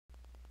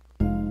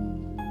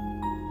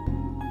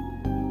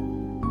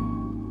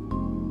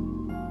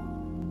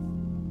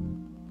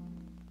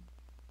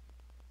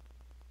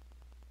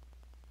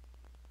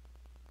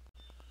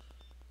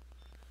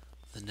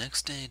The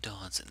next day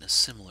dawns in a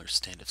similar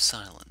state of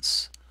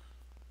silence.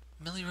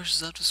 Millie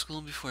rushes out to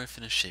school before I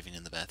finish shaving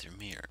in the bathroom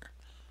mirror.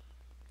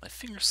 My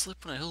fingers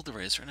slip when I hold the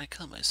razor and I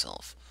cut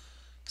myself.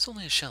 It's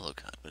only a shallow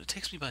cut, but it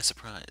takes me by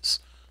surprise.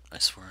 I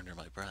swear under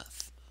my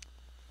breath.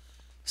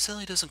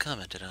 Sally doesn't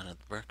comment it on at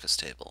the breakfast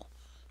table.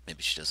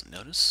 Maybe she doesn't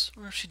notice,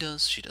 or if she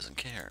does, she doesn't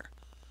care.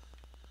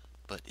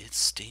 But it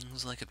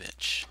stings like a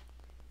bitch.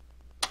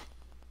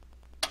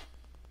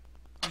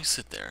 We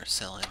sit there,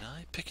 Sally and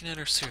I, picking at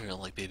our cereal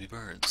like baby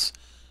birds.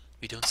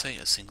 We don't say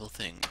a single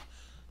thing.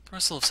 The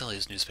rustle of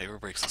Sally's newspaper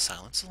breaks the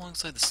silence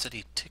alongside the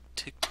steady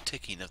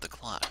tick-tick-ticking of the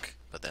clock,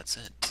 but that's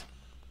it.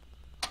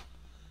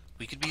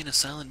 We could be in a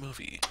silent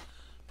movie,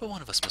 but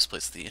one of us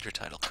misplaced the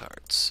intertitle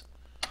cards.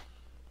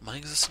 My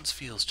existence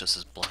feels just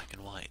as black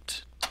and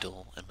white,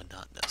 dull and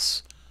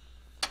monotonous.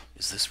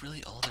 Is this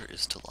really all there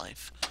is to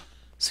life?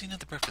 Sitting at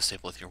the breakfast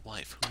table with your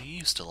wife, whom you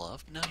used to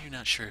love, now you're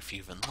not sure if you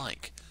even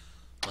like,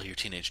 while your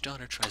teenage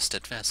daughter tries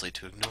steadfastly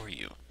to ignore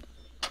you.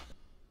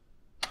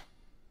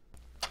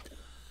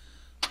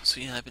 So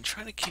yeah, I've been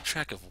trying to keep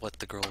track of what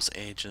the girl's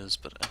age is,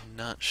 but I'm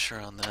not sure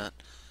on that.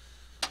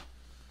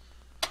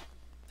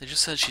 They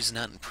just said she's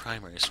not in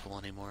primary school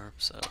anymore,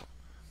 so...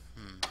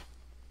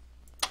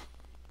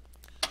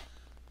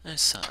 I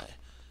sigh.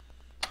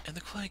 In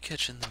the quiet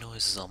kitchen, the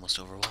noise is almost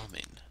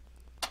overwhelming.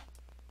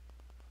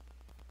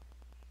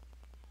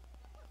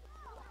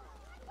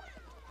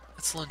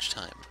 It's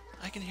lunchtime.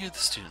 I can hear the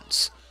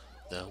students.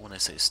 Though, when I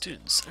say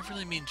students, I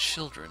really mean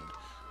children,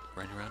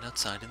 running around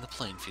outside in the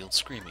playing field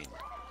screaming.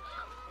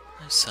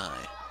 I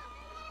sigh.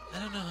 I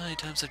don't know how many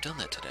times I've done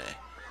that today.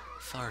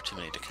 Far too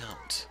many to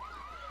count.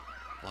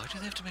 Why do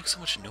they have to make so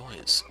much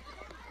noise?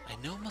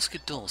 I know it must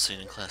get dull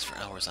sitting in class for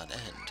hours on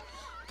end,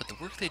 but the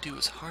work they do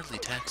is hardly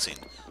taxing.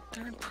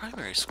 They're in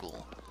primary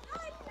school.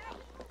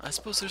 I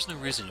suppose there's no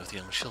reason with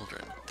young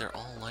children. They're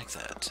all like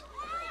that.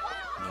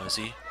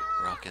 Noisy,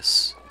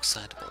 raucous,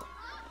 excitable.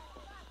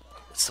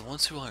 It's the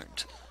ones who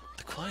aren't.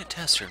 The quiet,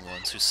 taciturn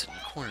ones who sit in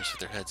corners with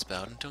their heads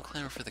bowed and don't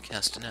clamor for the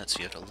castanets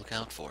you have to look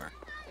out for.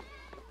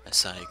 I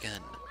sigh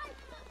again.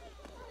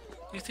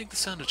 You'd think the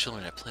sound of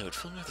children at play would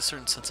fill me with a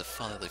certain sense of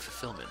fatherly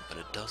fulfillment, but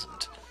it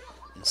doesn't.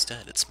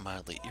 Instead, it's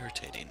mildly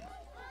irritating.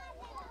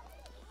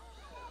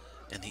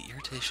 And the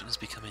irritation is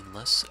becoming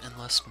less and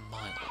less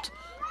mild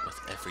with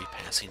every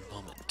passing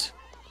moment.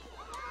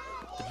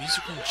 The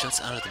music room juts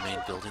out of the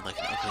main building like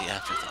an ugly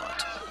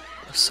afterthought,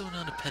 a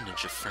sewn-on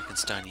appendage of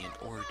Frankensteinian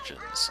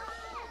origins.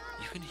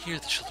 You can hear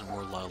the children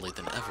more loudly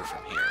than ever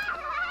from here.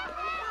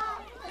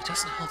 It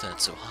doesn't help that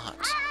it's so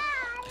hot.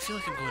 I feel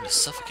like I'm going to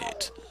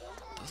suffocate.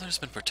 The weather's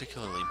been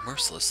particularly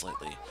merciless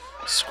lately,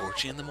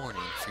 scorching in the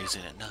morning,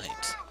 freezing at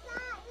night.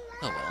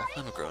 Oh well,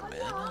 I'm a grown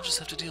man, I'll just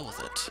have to deal with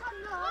it.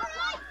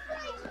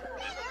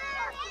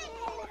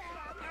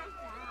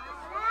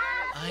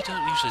 I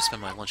don't usually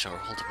spend my lunch hour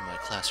holed up in my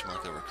classroom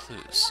like a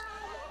recluse.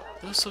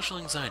 Though social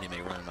anxiety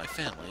may run in my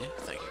family,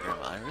 thank you,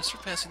 Grandma Iris, for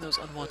passing those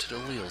unwanted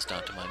alleles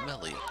down to my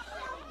Melly,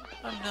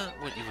 I'm not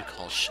what you would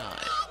call shy.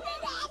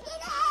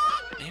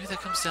 Maybe that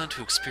comes down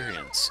to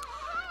experience.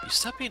 You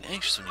stop being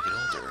anxious when you get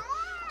older.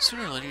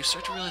 Sooner or later you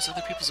start to realize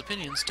other people's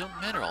opinions don't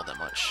matter all that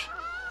much.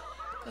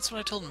 That's what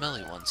I told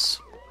Melly once.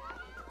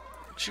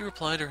 She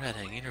replied, her head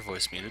hanging, her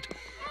voice muted.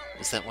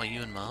 Is that why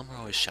you and Mom were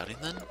always shouting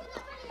then?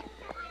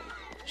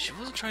 She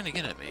wasn't trying to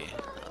get at me.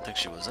 I don't think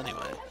she was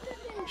anyway.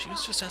 She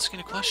was just asking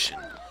a question.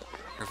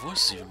 Her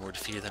voice is even more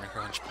defeated than her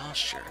hunched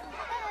posture.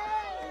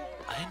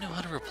 I didn't know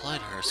how to reply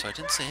to her, so I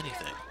didn't say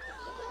anything.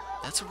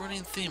 That's a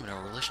running theme in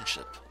our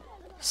relationship.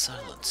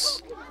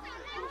 Silence.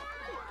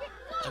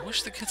 I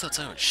wish the kids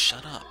outside would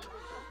shut up.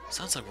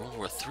 Sounds like World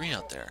War III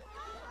out there.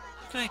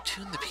 How can I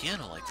tune the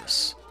piano like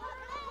this?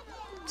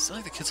 It's not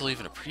like the kids will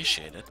even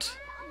appreciate it.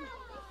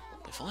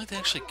 If only they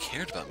actually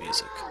cared about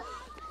music.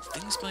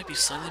 Things might be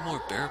slightly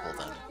more bearable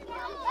then.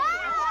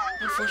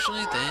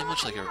 Unfortunately, they,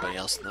 much like everybody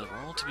else in the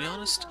world, to be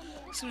honest,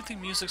 seem to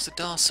think music's a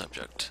doll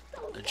subject.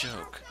 A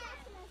joke.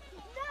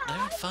 Not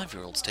even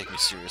 5-year-olds take me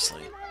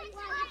seriously.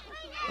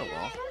 Oh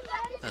well.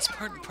 That's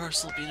part and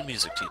parcel of being a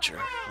music teacher.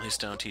 At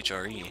least I don't teach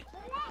RE.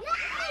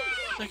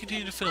 I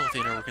continue to fiddle with the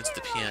inner workings of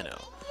the piano.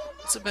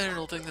 It's a battered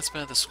old thing that's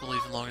been at the school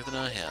even longer than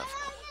I have.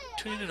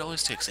 Tuning it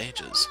always takes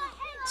ages.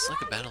 It's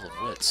like a battle of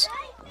wits.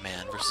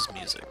 Man versus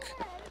music.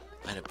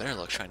 I had a better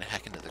luck trying to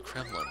hack into the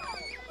Kremlin.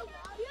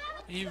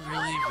 You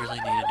really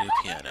need a new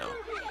piano.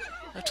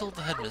 I've told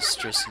the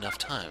headmistress enough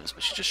times,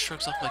 but she just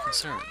shrugs off my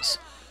concerns.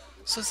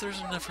 Says there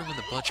isn't enough room in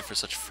the budget for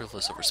such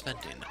frivolous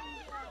overspending.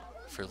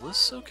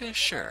 Frivolous? Okay,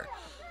 sure.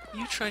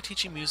 You try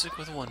teaching music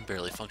with one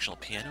barely functional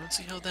piano and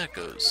see how that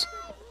goes.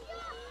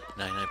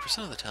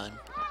 99% of the time,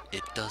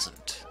 it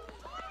doesn't.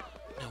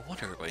 No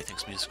wonder everybody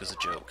thinks music is a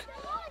joke.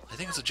 I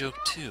think it's a joke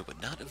too, but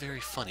not a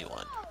very funny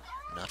one.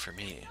 Not for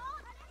me.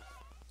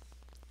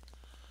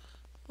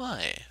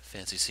 Why,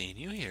 fancy seeing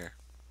you here.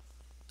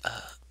 I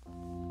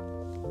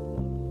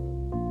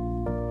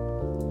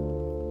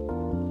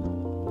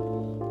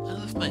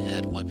lift my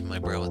head, wiping my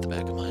brow at the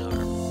back of my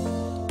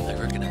arm. I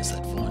recognize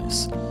that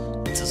voice.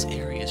 It's as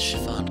airy as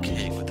chiffon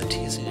cake with a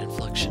teasing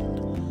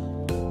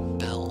inflection.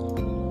 Belle.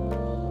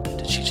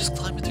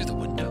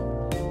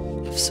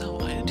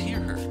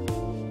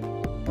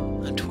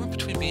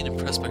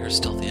 impressed by her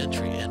stealthy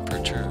entry and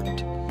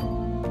perturbed.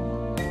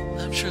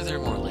 I'm sure there are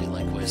more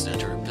ladylike ways to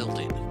enter a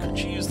building.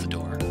 Couldn't you use the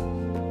door?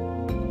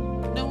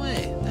 No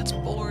way, that's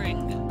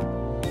boring.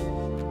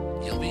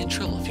 You'll be in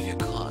trouble if you get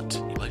caught.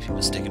 You might be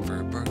mistaken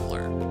for a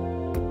burglar.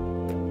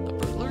 A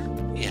burglar?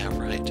 Yeah,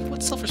 right.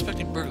 What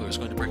self-respecting burglar is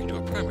going to break into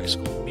a primary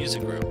school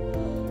music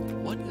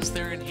room? What is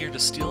there in here to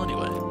steal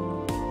anyway?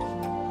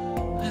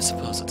 I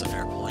suppose it's a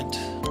fair point.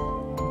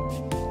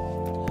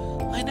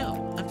 I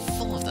know, I'm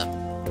full of them.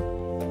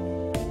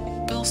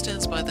 Belle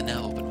stands by the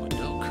now open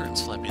window,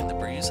 curtains flapping in the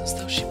breeze as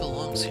though she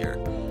belongs here.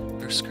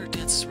 Her skirt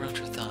dances around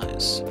her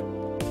thighs.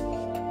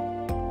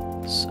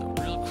 So,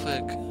 real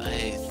quick,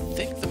 I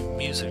think the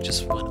music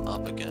just went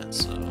up again,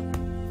 so...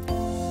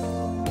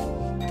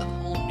 The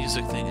whole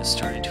music thing is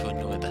starting to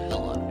annoy the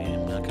hell out of me,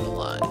 I'm not gonna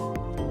lie.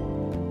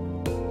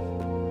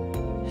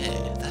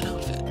 Hey, that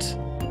outfit.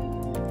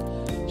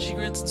 She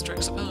grins and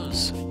strikes a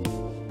pose.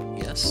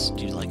 Yes,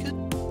 do you like it?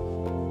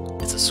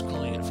 It's a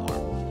school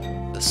uniform.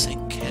 The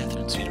St.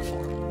 Catherine's uniform.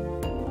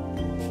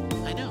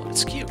 I know,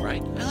 it's cute,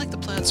 right? I like the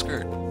plaid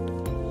skirt.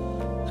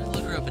 I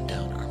look her up and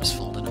down, arms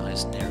folded,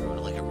 eyes narrowed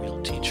like a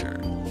real teacher.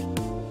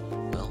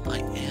 Well, I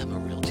am a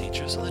real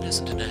teacher, so that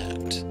isn't an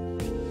act.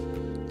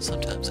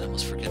 Sometimes I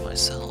almost forget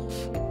myself.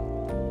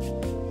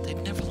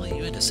 They'd never let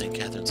you into St.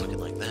 Catherine's looking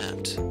like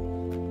that.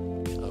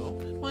 Oh,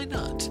 why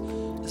not?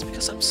 It's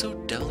because I'm so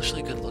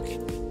devilishly good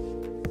looking.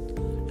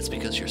 It's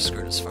because your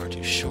skirt is far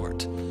too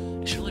short.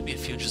 It should only be a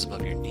few inches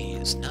above your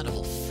knees, not a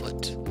whole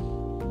foot.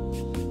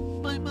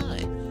 My,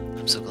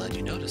 I'm so glad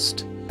you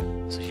noticed.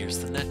 So here's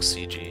the next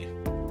CG.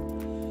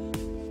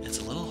 It's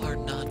a little hard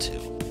not to.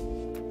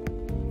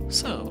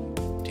 So,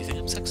 do you think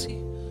I'm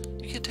sexy?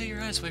 You can't tear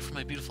your eyes away from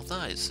my beautiful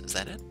thighs, is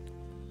that it?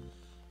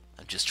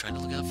 I'm just trying to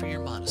look out for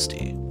your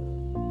modesty.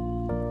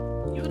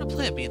 You want to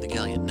play at being the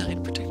gallant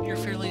knight, protecting your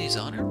fair lady's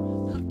honor?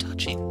 How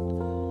touching.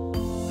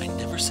 I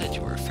never said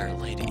you were a fair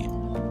lady.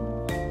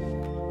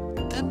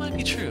 That might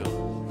be true.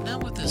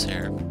 Not with this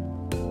hair.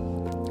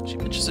 She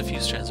pinches a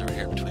few strands of her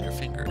hair between her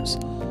fingers.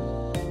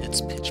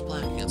 It's pitch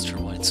black against her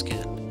white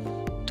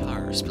skin.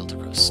 Tar spilled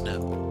across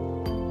snow.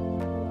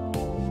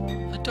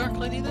 A dark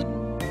lady,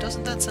 then?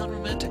 Doesn't that sound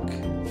romantic?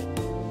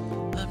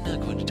 I'm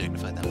not going to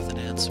dignify that with an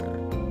answer.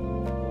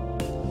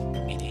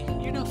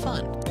 Meanie, you're no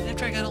fun.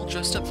 After I got all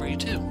dressed up for you,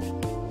 too.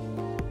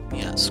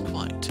 Yes,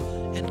 quite.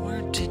 And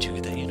where did you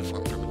get that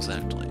uniform from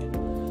exactly?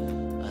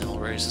 I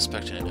already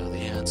suspected I know the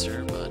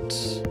answer, but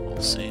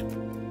we'll see.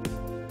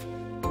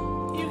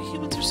 You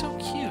humans are so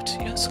cute.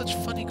 You ask such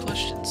funny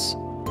questions.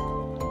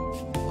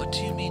 What do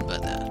you mean by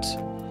that?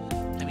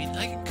 I mean,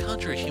 I can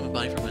conjure a human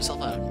body for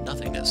myself out of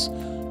nothingness,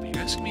 but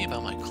you're asking me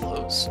about my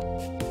clothes?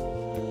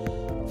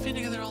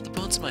 Fitting together all the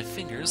bones in my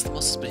fingers, the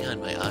muscles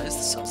behind my eyes,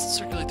 the cells that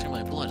circulate through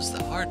my blood is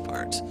the hard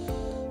part.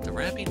 The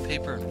wrapping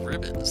paper and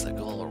ribbons that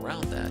go all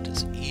around that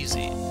is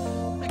easy.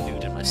 I can do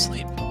it in my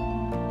sleep.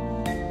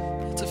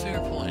 It's a fair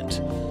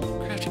point.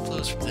 Crafting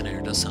clothes from thin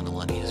air does sound a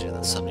lot easier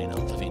than summoning a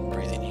living,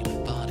 breathing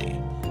human body.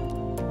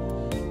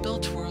 Belle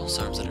twirls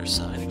arms at her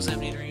side,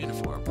 examining her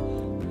uniform.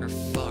 Her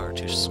far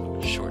too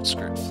short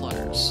skirt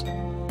flutters.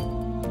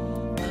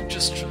 I'm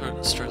just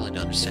struggling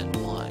to understand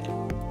why.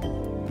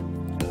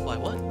 Why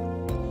what?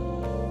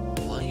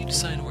 Why you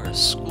decided to wear a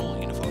school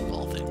uniform of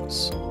all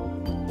things.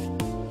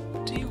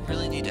 Do you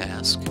really need to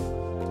ask?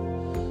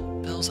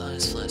 Belle's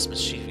eyes flash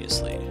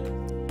mischievously.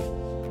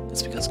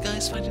 It's because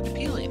guys find it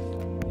appealing.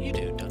 You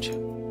do, don't you?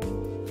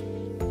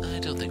 I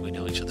don't think we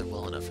know each other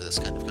well enough for this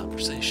kind of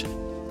conversation.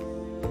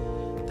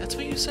 That's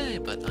what you say,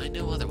 but I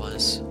know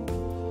otherwise.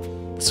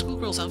 The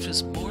schoolgirl's outfit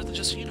is more than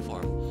just a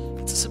uniform.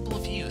 It's a symbol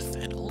of youth,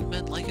 and old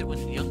men like it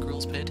when young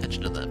girls pay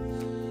attention to them.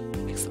 It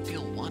makes them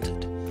feel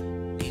wanted,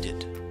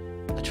 needed,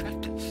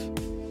 attractive,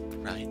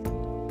 right?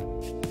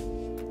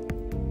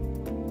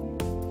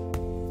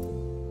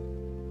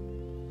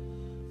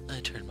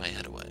 I turned my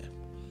head away.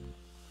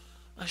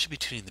 I should be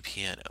tuning the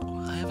piano.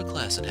 I have a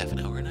class in half an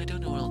hour, and I don't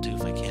know what I'll do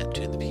if I can't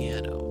tune the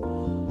piano.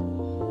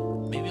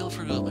 Maybe I'll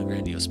forgo my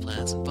grandiose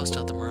plans and bust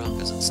out the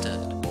maracas instead.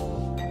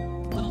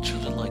 Little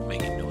children like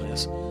making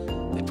noise.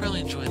 They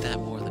probably enjoy that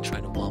more than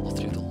trying to wobble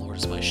through the Lord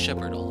is my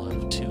shepherd all out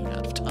of tune,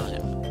 out of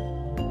time.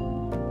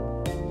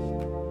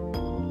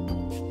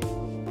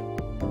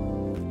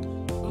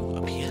 Ooh,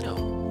 a piano.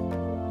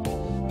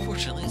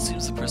 Fortunately, it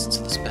seems the presence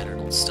of this battered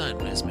old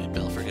Steinway has made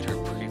Belle forget her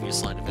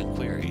previous line of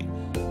inquiry,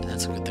 and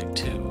that's a good thing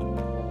too.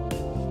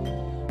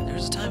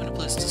 There's a time and a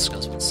place to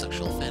discuss one's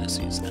sexual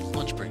fantasies, and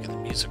lunch break in the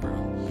music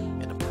room,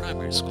 in a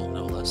primary school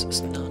no less,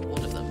 is not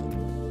one of them.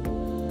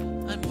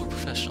 I'm more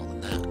professional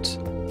than that.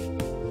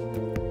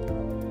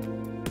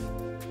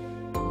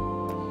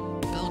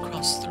 Belle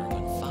crosses the room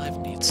in 5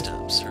 neat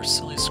steps, her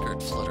silly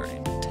skirt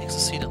fluttering, takes a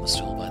seat on the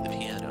stool by the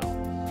piano.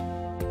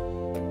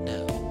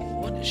 Now,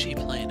 what is she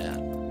playing at?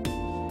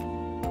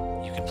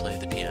 You can play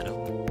the piano?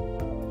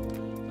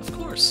 Of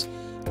course,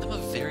 I'm a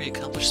very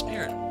accomplished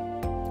spirit.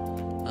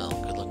 Well,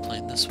 good luck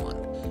playing this one.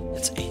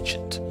 It's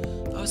ancient.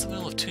 I was in the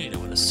middle of tuning it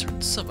when a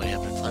certain somebody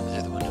happened to climb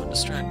through the window and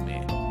distract me.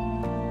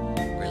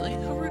 Really?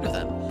 How rude of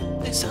them.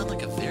 They sound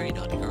like a very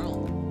naughty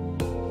girl.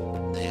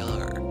 They are.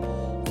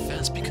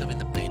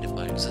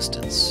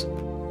 resistance.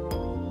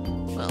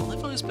 Well,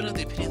 I've always been of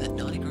the opinion that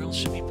naughty girls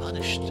should be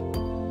punished.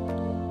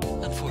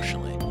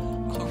 Unfortunately,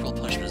 corporal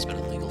punishment has been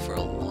illegal for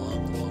a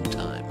long, long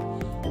time.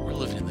 We're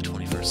living in the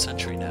 21st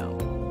century now.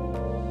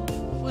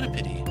 What a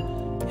pity.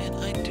 And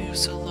I do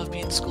so love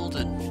being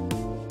scolded.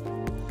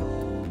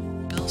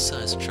 Belle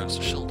sighs and shrugs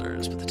her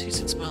shoulders, but the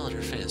teasing smile on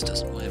her face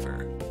doesn't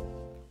waver.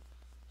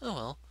 Oh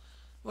well,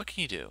 what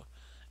can you do?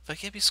 If I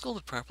can't be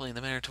scolded properly in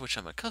the manner to which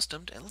I'm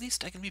accustomed, at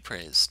least I can be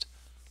praised.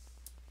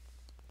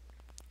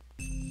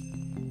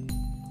 And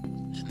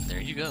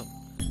there you go.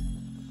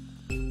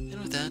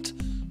 And with that,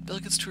 Belle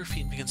gets to her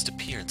feet and begins to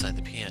peer inside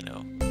the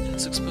piano, and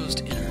its exposed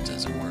innards,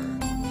 as it were.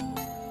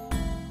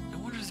 I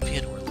wonder if the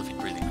piano were a living,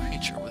 breathing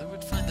creature, whether it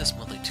would find this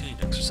monthly tuning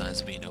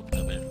exercise of being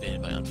opened up and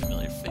invaded by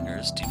unfamiliar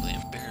fingers deeply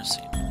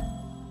embarrassing.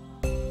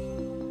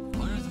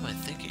 What on earth am I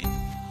thinking?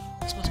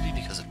 This must be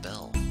because of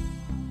Belle.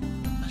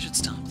 I should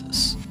stop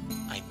this.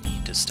 I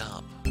need to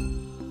stop.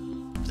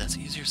 But that's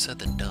easier said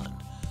than done,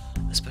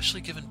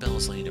 especially given Belle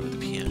is leaning over the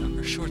piano,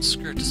 her short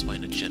skirt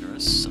displaying a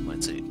generous, some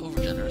might say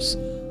over-generous,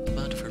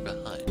 amount of her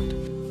behind.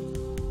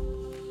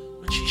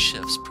 When she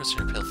shifts, pressing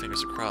her pale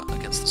fingers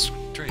against the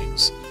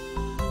strings,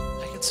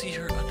 I can see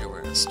her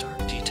underwear in stark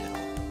detail.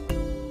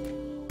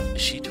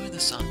 Is she doing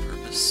this on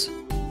purpose?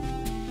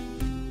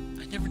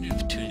 I never knew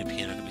tuning a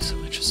piano could be so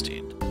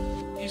interesting.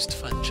 I used to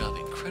find the job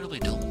incredibly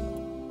dull.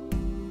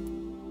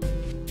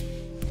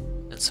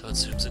 And so it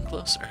zooms in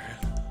closer.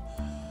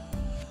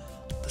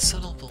 The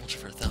subtle bulge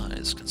of her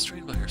thighs,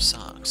 constrained by her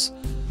socks,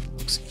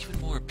 looks even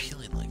more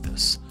appealing like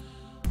this.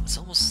 It's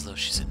almost as though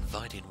she's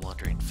inviting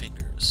wandering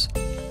fingers.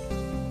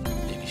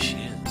 Maybe she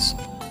is.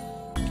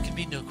 It can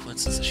be no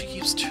coincidence that she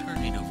keeps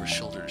turning over her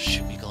shoulder to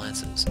shoot me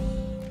glances,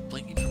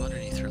 blinking from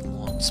underneath her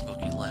long,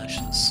 smoky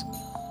lashes.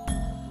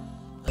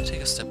 I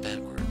take a step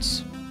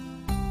backwards.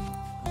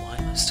 Why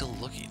am I still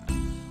looking?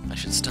 I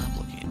should stop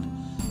looking.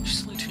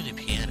 She's only tuning a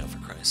piano, for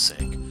Christ's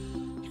sake.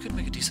 You couldn't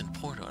make a decent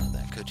porno out of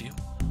that, could you?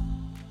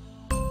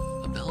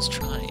 But Belle's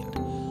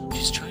trying.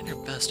 She's trying her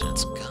best, and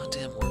it's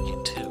goddamn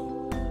working, too.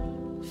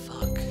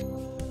 Fuck.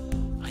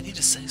 I need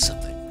to say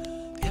something.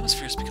 The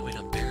atmosphere is becoming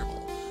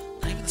unbearable.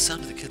 Not even the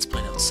sound of the kids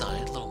playing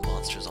outside, little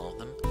monsters, all of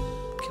them,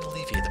 can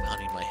alleviate the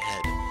pounding in my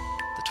head,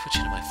 the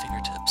twitching of my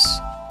fingertips.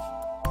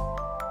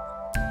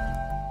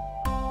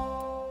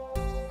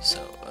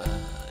 So,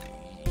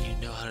 you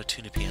know how to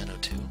tune a piano,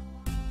 too?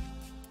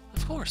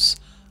 Of course.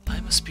 I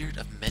am a spirit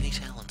of many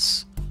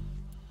talents.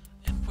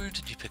 And where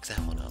did you pick that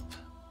one up?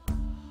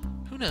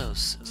 Who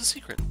knows? It's a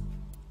secret.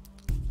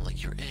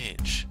 Like your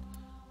age.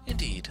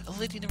 Indeed, a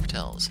lady never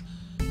tells.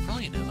 For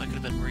all you know, I could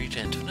have been Marie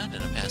Antoinette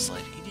in a past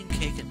life, eating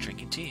cake and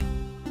drinking tea.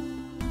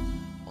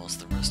 Whilst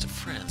the rest of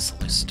France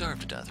slowly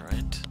starved to death,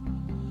 right?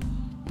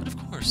 But of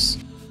course,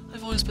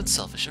 I've always been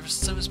selfish ever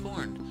since I was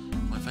born.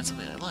 When I find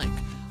something I like,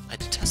 I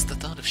detest the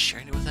thought of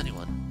sharing it with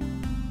anyone.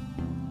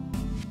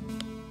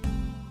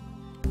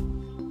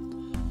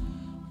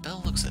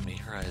 Belle looks at me,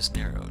 her eyes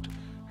narrowed.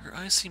 Her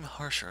eyes seem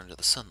harsher under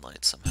the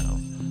sunlight somehow,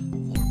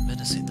 more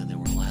menacing than they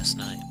were last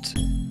night.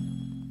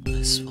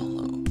 I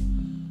swallow.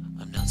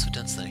 I'm not so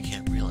dense that I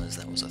can't realize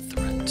that was a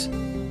threat.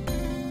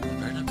 I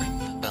better not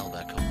bring Belle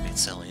back home and meet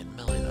Sally and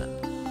Millie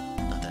then.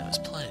 Not that I was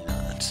planning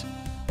on it.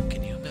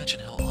 Can you imagine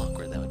how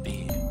awkward that would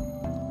be?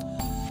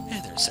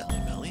 Hey there, Sally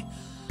and Millie.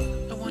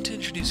 I want to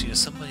introduce you to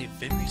somebody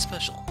very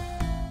special.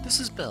 This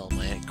is Belle,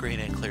 my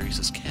great-aunt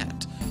Clarice's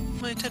cat,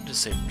 whom I attempted to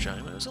save from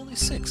drowning when I was only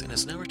 6 and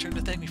has now returned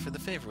to thank me for the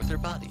favor with her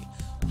body.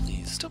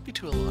 Please, don't be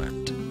too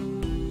alarmed.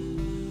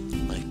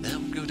 Like that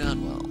would go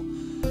down well.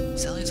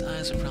 Sally's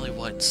eyes would probably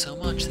widen so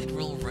much they'd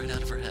roll right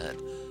out of her head.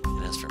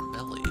 And as for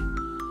Millie,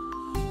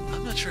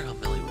 I'm not sure how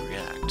Millie would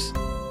react.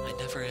 I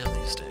never am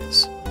these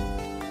days.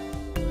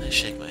 I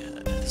shake my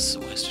head. This is a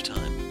waste of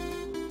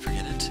time.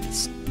 Forget it.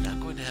 It's not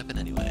going to happen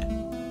anyway.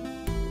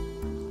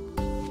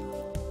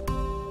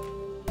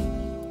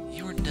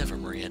 You were never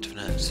Marie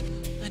Antoinette.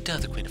 I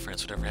doubt the Queen of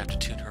France would ever have to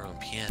tune her own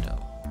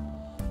piano.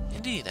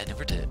 Indeed, I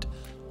never did.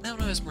 Not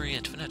when I was Marie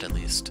Antoinette, at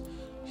least.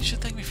 You should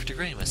thank me for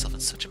degrading myself in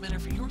such a manner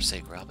for your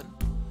sake, Robin.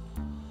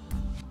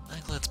 I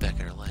glance back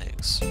at her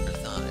legs, her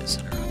thighs,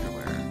 and her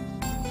underwear.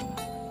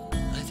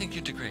 I think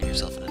you degrade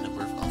yourself in a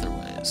number of other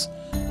ways.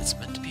 It's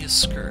meant to be a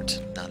skirt,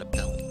 not a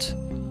belt.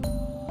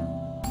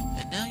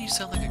 And now you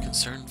sound like a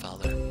concerned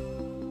father.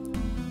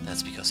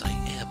 That's because I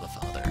am a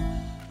father.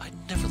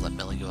 I'd never let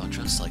Millie go out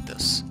dressed like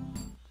this.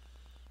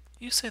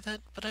 You say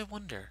that, but I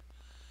wonder.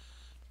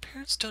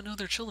 Parents don't know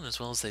their children as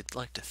well as they'd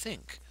like to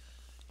think.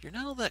 You're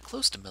not all that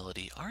close to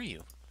Melody, are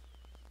you?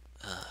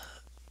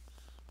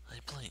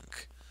 I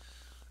blink.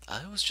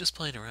 I was just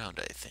playing around,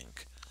 I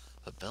think.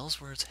 But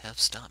Belle's words have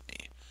stopped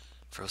me,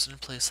 frozen in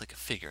place like a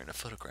figure in a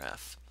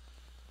photograph.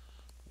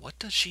 What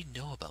does she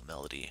know about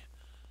Melody?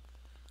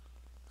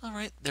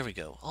 Alright, there we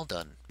go. All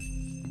done.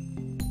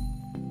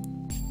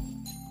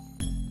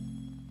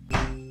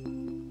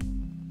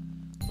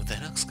 With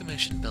that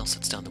exclamation, Belle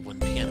sets down the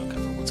wooden piano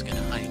cover, once again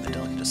hiding the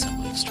delicate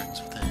assembly of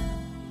strings within.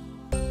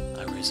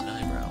 I raise an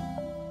eyebrow.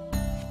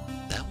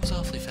 That was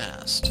awfully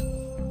fast.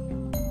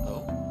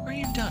 Oh, are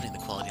you doubting the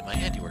quality of my my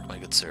handiwork, my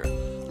good sir.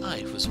 I,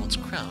 who was once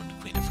crowned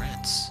Queen of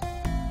France.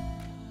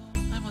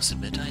 I must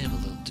admit, I am a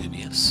little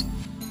dubious.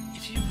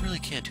 If you really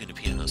can't tune a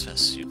piano as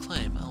fast as you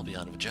claim, I'll be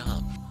out of a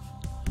job.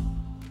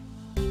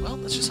 Well,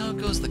 that's just how it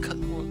goes in the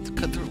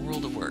cutthroat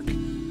world of work.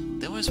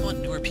 They always want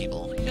newer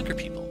people, younger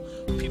people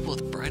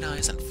with bright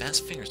eyes and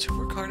fast fingers who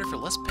work harder for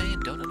less pay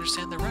and don't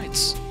understand their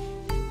rights.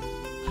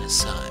 I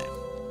sigh.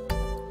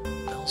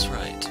 Belle's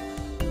right.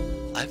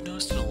 I've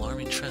noticed an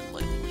alarming trend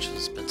lately which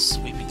has been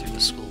sweeping through the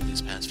school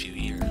these past few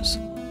years.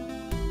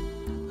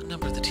 A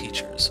number of the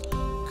teachers,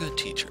 good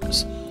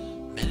teachers,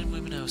 men and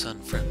women I was on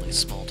friendly,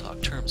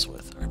 small-talk terms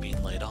with, are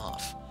being laid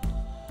off.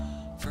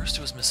 First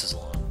it was Mrs.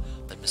 Long,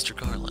 then Mr.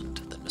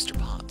 Garland, then Mr.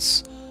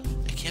 Potts.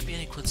 It can't be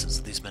any coincidence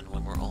that these men and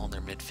women were all in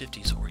their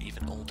mid-50s or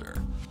even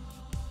older.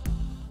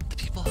 The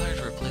people hired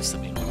to replace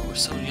them, meanwhile, were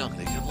so young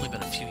they could have only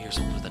been a few years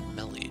older than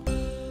Melly,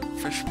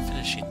 fresh from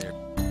finishing their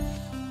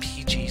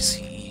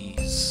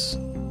PGCEs.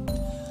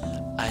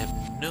 I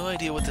have no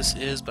idea what this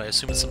is, but I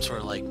assume it's some sort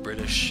of like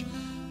British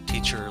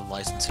teacher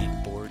licensing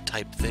board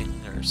type thing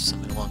or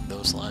something along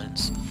those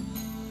lines.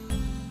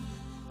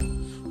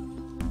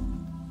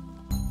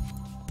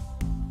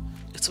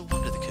 It's a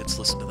wonder the kids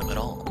listen to them at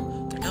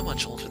all. They're not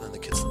much older than the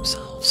kids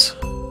themselves.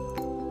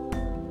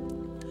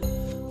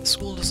 The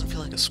school doesn't feel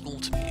like a school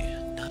to me,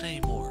 not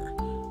anymore.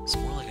 It's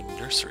more like a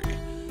nursery.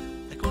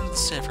 I go into the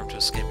staff room to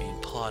escape being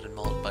pawed and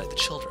mauled by the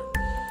children,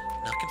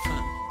 not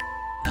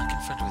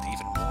confronted with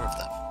even more of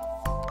them.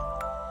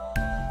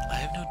 I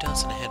have no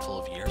doubts in a handful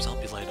of years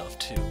I'll be laid off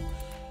too,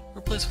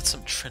 replaced with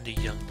some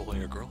trendy young boy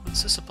or girl who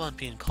insists upon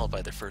being called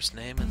by their first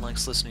name and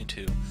likes listening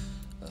to,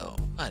 oh,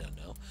 I don't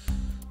know,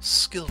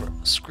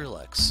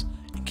 Skrillex,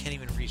 and can't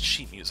even read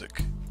sheet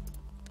music.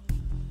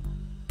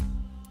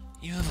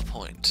 You have a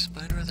point,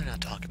 but I'd rather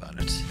not talk about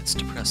it. It's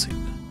depressing.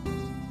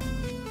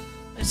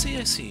 I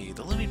see.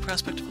 The looming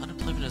prospect of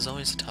unemployment is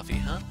always a toughie,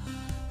 huh?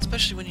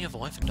 Especially when you have a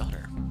wife and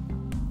daughter.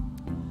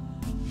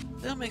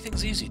 They don't make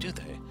things easy, do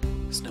they?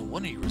 It's no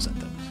wonder you resent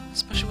them,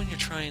 especially when you're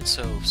trying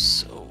so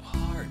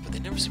hard, but they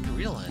never seem to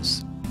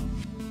realize.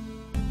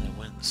 I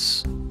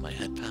wince. My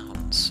head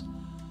pounds.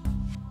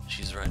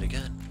 She's right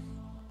again.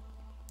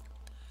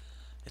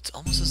 It's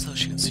almost as though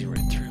she can see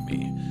right through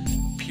me,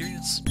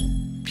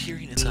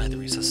 peering inside the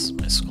recesses of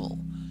my skull,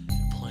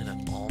 and pulling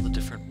at all the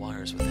different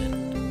wires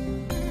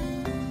within.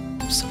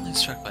 I'm suddenly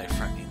struck by a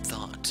frightening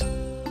thought.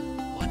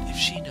 What if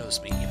she knows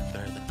me even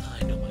better than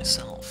I know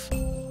myself?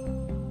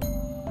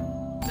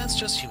 That's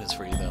just humans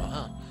for you, though,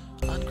 huh?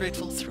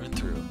 Ungrateful through and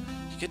through.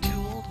 You get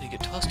too old, and you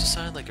get tossed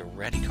aside like a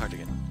ratty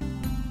cardigan.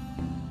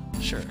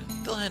 Sure,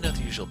 they'll hand out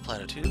the usual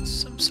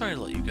platitudes. I'm sorry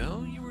to let you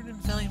go. You were an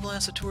invaluable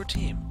asset to our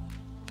team.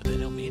 But they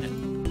don't mean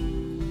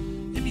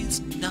it. It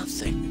means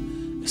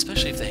nothing,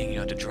 especially if they hang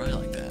you out to dry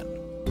like that.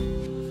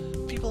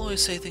 People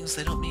always say things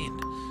they don't mean.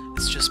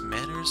 It's just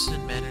manners,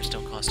 and manners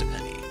don't cost a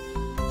penny.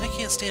 I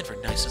can't stand for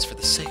niceness for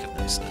the sake of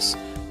niceness.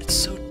 It's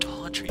so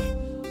tawdry.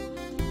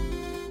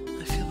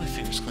 I feel my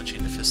fingers clenching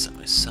into fists at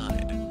my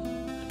side.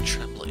 I'm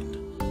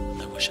trembling.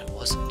 I wish I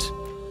wasn't.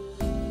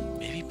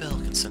 Maybe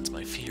Belle can sense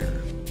my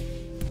fear.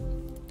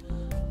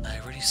 I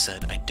already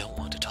said I don't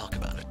want to talk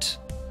about it.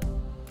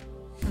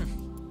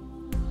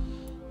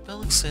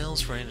 Belle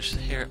exhales, running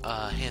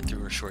a hand through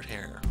her short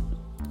hair.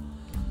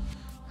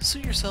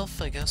 Suit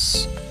yourself, I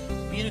guess.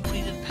 Being a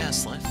queen in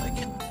past life,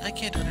 I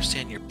can't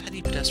understand your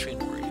petty pedestrian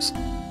worries.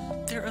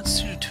 They're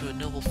unsuited to a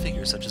noble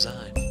figure such as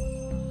I.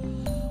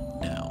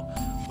 Now,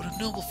 would a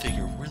noble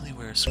figure really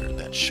wear a skirt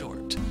that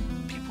short?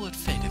 People would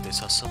faint if they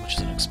saw so much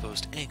as an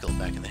exposed ankle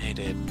back in the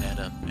heyday of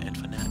Madame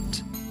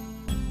Antoinette.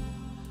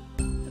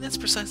 And that's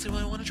precisely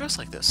why I want to dress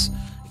like this.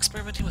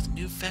 Experimenting with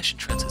new fashion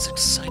trends is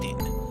exciting.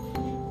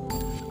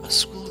 A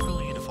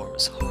schoolgirl uniform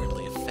is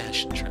hardly a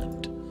fashion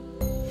trend.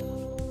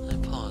 I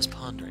pause,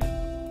 pondering.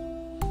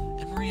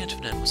 And Marie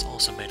Antoinette was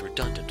also made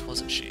redundant,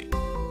 wasn't she?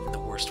 In the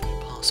worst way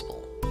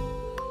possible.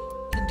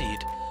 Indeed,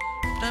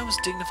 but I was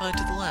dignified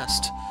to the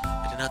last.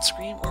 I did not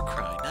scream or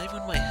cry, not even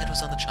when my head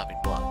was on the chopping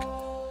block.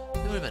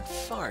 It would have been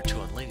far too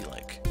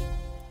unladylike.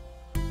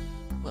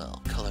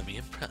 Well, color me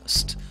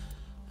impressed.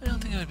 I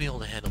don't think I would be able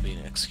to handle being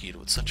executed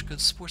with such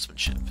good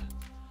sportsmanship.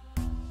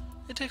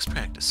 It takes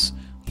practice,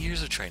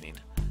 years of training.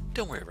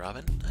 Don't worry,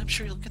 Robin. I'm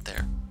sure you'll get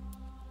there.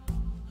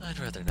 I'd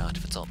rather not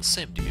if it's all the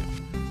same to you.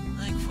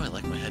 I quite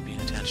like my head being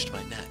attached to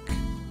my neck.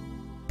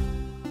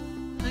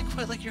 I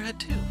quite like your head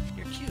too.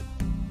 You're cute.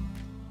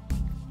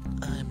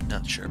 I'm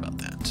not sure about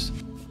that.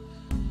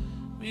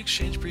 We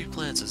exchange brief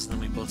glances and then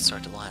we both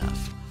start to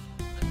laugh.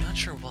 I'm not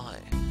sure why.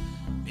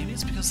 Maybe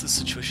it's because this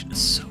situation is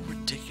so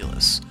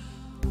ridiculous.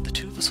 The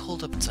two of us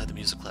hold up inside the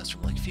music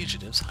classroom like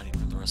fugitives hiding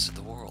from the rest of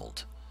the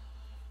world.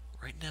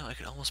 Right now, I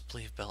could almost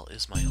believe Belle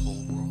is my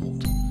whole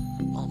world.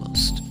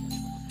 Almost.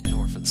 If it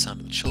weren't for the sound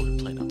of the children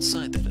playing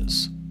outside, that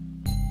is.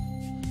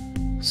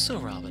 So,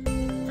 Robin,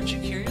 aren't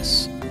you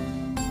curious?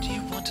 Do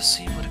you want to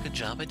see what a good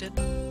job I did?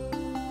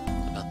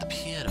 About the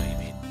piano, you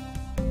mean?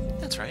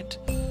 That's right.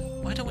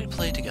 Why don't we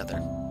play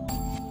together?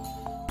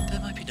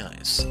 That might be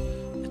nice.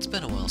 It's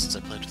been a while since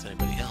I played with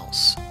anybody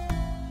else.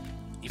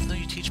 Even though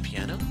you teach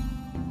piano?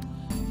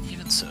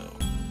 so.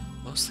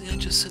 Mostly I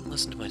just sit and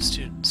listen to my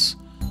students.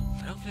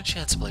 I don't get a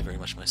chance to play very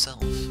much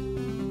myself.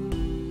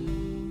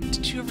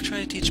 Did you ever try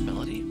to teach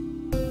Melody?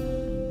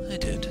 I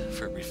did,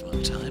 for a brief amount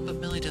of time, but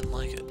Melly didn't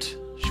like it.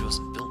 She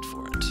wasn't built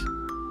for it.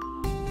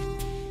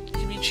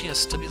 You mean she has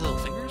stubby little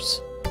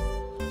fingers?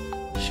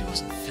 She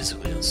wasn't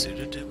physically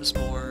unsuited, it was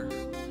more...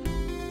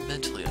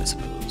 mentally, I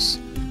suppose.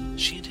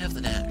 She didn't have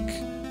the knack.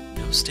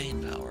 No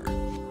staying power.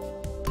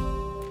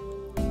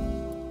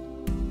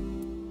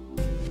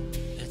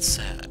 It's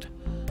sad.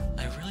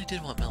 I really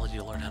did want Melody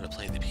to learn how to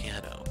play the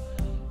piano.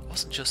 It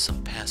wasn't just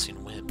some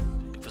passing whim.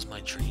 It was my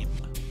dream.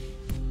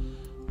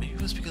 Maybe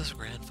it was because of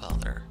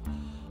grandfather.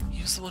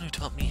 He was the one who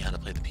taught me how to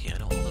play the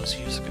piano all those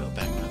years ago,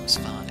 back when I was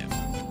 5.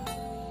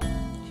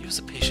 He was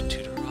a patient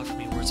tutor who offered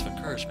me words of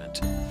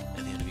encouragement. At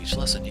the end of each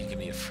lesson, he'd give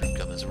me a fruit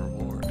gum as a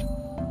reward.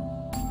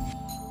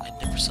 I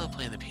never saw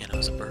playing the piano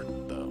as a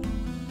burden, though.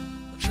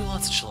 I'm sure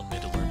lots of children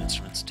made to learn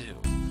instruments do.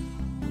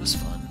 It was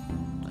fun.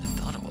 I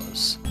thought it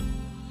was.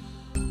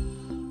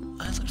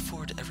 I looked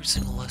forward to every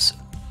single lesson.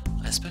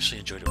 I especially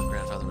enjoyed it when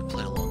grandfather would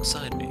play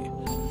alongside me.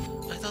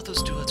 I thought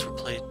those duets were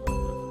played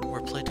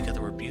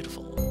together were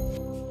beautiful.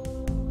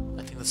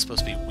 I think that's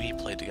supposed to be we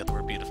played together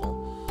were beautiful.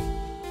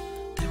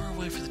 They were a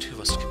way for the two of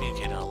us to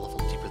communicate on a level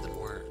deeper than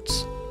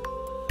words.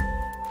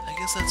 I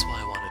guess that's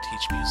why I wanted to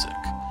teach music.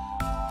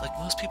 Like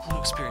most people who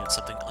experience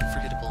something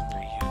unforgettable in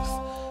their youth,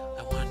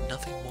 I wanted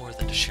nothing more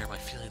than to share my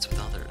feelings with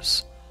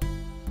others.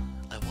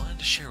 I wanted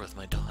to share with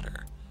my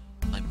daughter,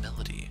 my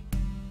Melody.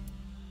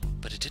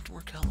 But it didn't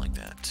work out like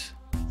that.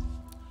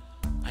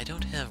 I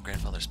don't have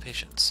grandfather's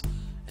patience,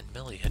 and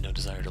Melly had no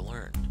desire to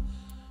learn.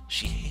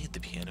 She hated the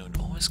piano and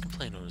always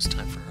complained when it was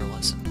time for her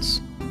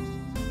lessons.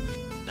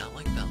 Not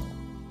like Belle.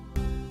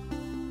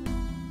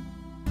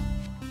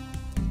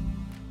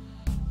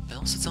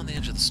 Belle sits on the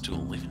edge of the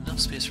stool, leaving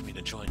enough space for me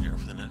to join her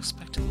with an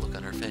expectant look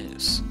on her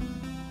face.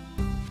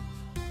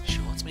 She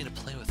wants me to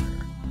play with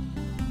her.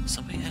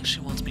 Somebody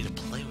actually wants me to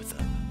play with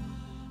them.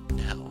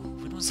 Now,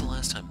 when was the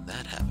last time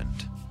that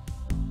happened?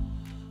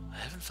 I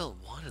haven't felt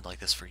wanted like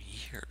this for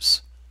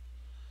years.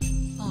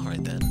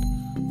 Alright then,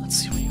 let's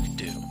see what you can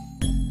do.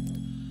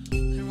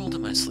 I rolled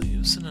in my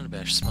sleeves, an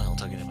unabashed smile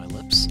tugging at my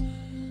lips.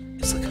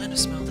 It's the kind of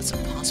smile that's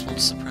impossible to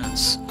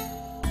suppress,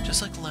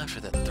 just like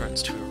laughter that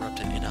threatens to erupt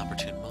at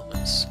inopportune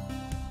moments.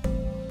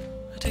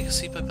 I take a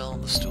seat by Belle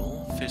on the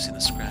stool, facing the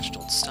scratched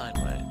old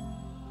Steinway.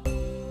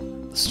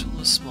 The stool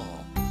is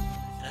small,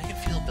 and I can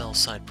feel Belle's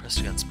side pressed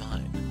against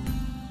mine.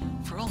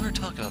 For all her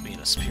talk about being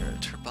a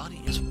spirit, her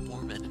body is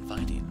warm and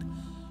inviting,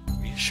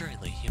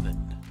 reassuringly human.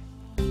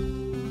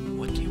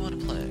 What do you want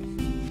to play?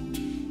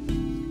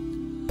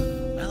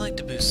 I like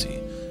Debussy.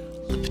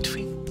 La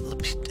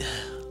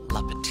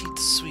Petite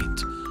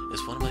Suite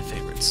is one of my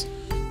favorites.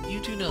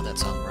 You do know that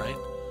song, right?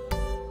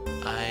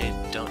 I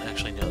don't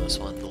actually know this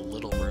one, The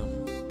Little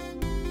Room.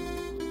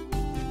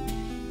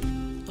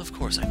 Of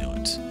course I know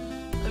it.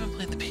 I've been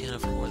playing the piano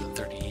for more than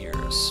 30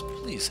 years.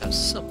 Please have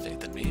some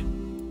faith in me.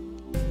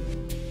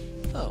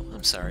 Oh,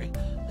 I'm sorry.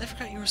 I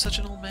forgot you were such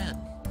an old man.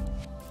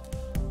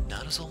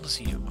 Not as old as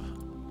you.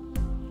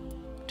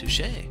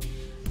 Touché.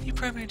 You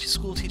primary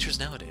school teachers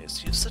nowadays,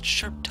 you have such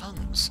sharp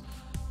tongues.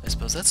 I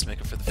suppose that's to make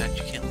up for the fact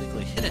you can't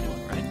legally hit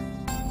anyone, right?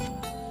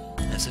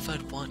 As if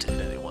I'd want to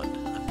hit anyone.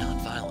 I'm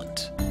not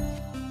violent.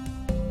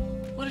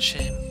 What a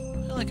shame.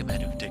 I like a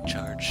man who can take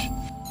charge.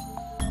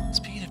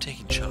 Speaking of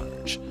taking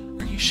charge,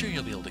 are you sure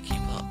you'll be able to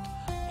keep up?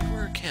 You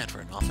were a cat for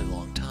an awfully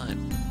long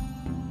time.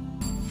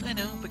 I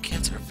know, but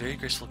cats are very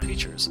graceful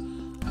creatures.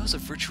 I was a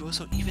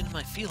virtuoso even in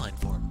my feline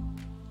form.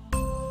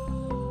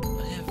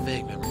 I have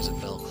vague memories of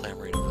Belle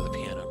clambering over the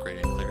piano grate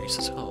in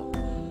Clarice's home,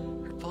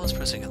 her paws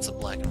pressing against the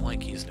black and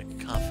white keys in a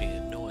cacophony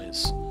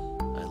noise.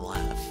 I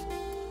laugh.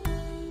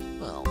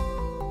 Well,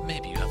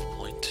 maybe you have a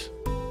point.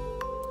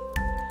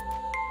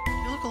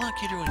 You look a lot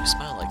cuter when you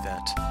smile like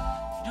that.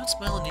 You don't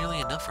smile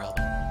nearly enough,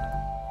 Robin.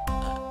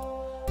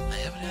 I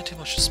haven't had too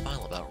much to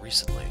smile about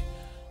recently.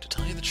 To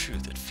tell you the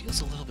truth, it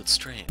feels a little bit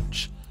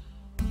strange.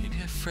 Maybe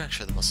I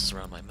fractured the muscles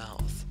around my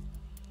mouth.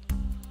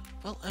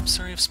 Well, I'm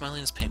sorry if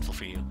smiling is painful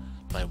for you,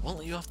 but I won't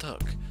let you off the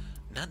hook.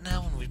 Not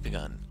now when we've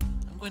begun.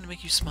 I'm going to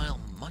make you smile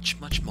much,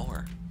 much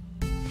more.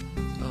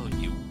 Oh,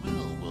 you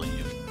will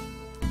you?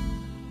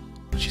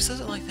 When she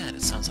says it like that,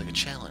 it sounds like a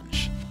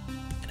challenge.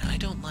 And I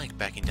don't like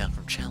backing down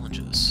from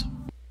challenges.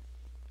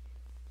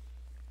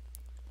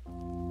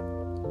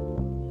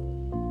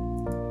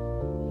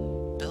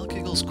 Belle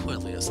giggles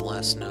coyly as the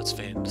last notes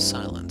fade into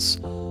silence,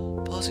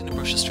 pausing to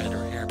brush a strand of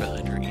her hair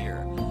behind her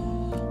ear.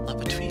 La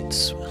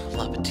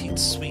Petite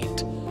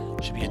Suite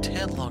should be a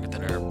tad longer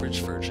than our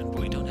abridged version, but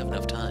we don't have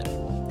enough time.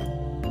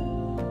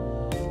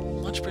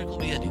 Lunch break will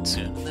be ending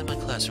soon, and then my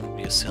classroom will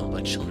be assailed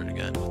by children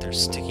again, with their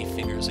sticky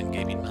fingers and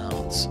gaping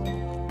mouths.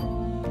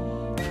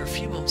 For a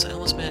few moments, I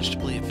almost managed to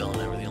believe Belle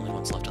and I were the only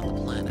ones left on the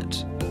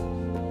planet.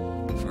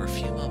 For a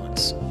few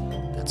moments,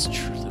 that's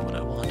truly what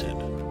I wanted.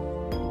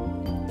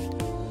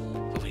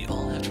 But we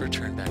all have to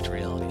return back to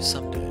reality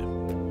someday.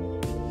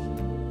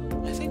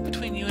 I think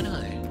between you and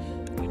I,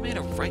 we made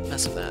a right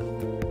mess of that.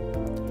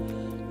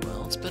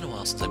 Well, it's been a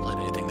while since I played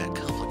anything that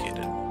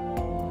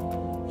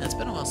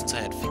since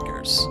I had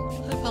fingers.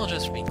 I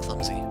apologize for being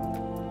clumsy.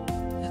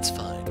 It's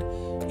fine.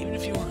 Even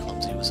if you were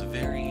clumsy, it was a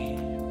very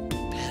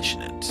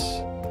passionate.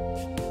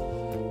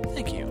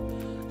 Thank you.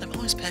 I'm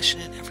always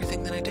passionate in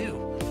everything that I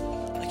do.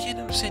 I can't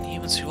understand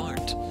humans who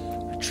aren't,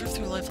 who drift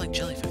through life like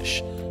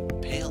jellyfish,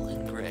 pale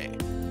and gray,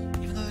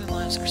 even though their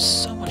lives are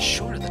so much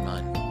shorter than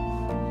mine.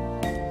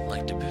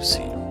 Like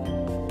Debussy.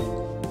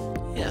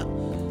 Yeah,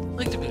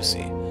 like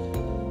Debussy.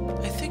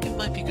 I think it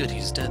might be good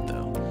he's dead,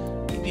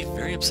 though. He'd be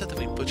very upset that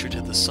we butchered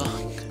the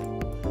song.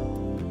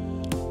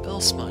 Belle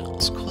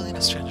smiles, coiling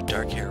a strand of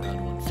dark hair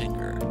around one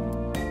finger.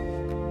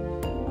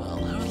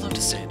 Well, I would love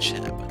to stay and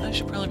chat, but I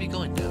should probably be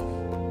going now.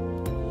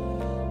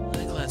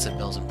 I glance at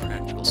Belle's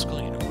impractical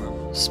school uniform,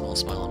 a small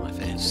smile on my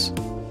face.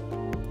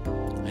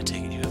 I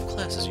take it you have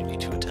classes you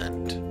need to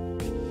attend.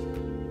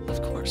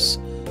 Of course.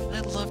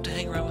 I'd love to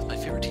hang around with my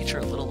favorite teacher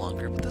a little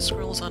longer, but this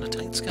girl is on a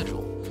tight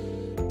schedule.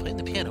 Playing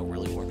the piano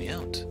really wore me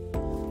out.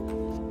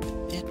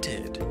 It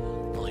did.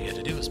 All you had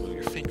to do was move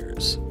your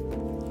fingers.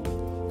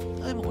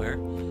 I'm aware,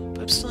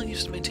 but I'm still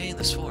used to maintaining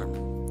this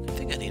form. I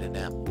think I need a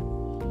nap.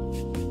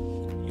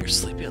 You're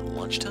sleepy at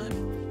lunchtime?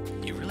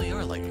 You really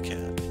are like a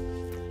cat.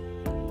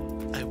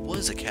 I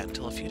was a cat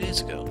until a few days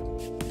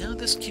ago. Now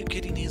this cute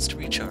kitty needs to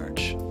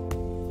recharge.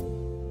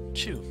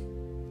 Chew.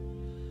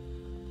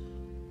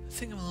 I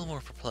think I'm a little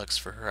more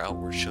perplexed for her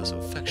outward shows of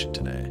affection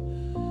today.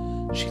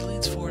 She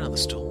leans forward on the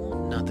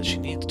stool, not that she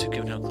needs to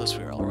given how close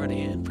we are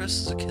already, and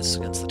presses a kiss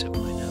against the tip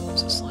of my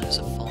nose, as light as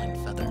a falling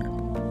feather.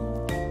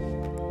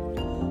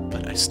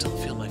 But I still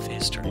feel my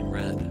face turning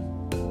red.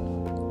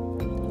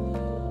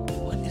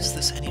 What is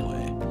this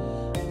anyway?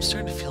 I'm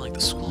starting to feel like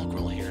the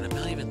schoolgirl here, and I'm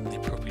not even in the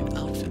appropriate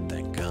outfit,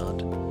 thank God.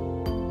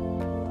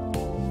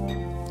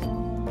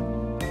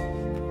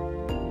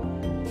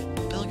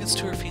 Belle gets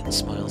to her feet and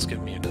smiles,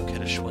 giving me a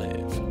coquettish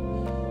wave.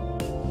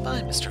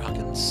 Bye, Mr.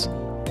 Hawkins.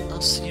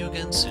 I'll see you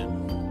again soon.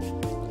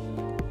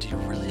 Do you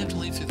really have to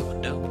leave through the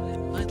window? It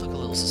might look a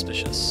little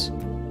suspicious.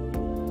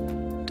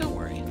 Don't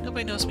worry,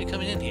 nobody knows me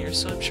coming in here,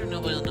 so I'm sure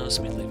nobody will notice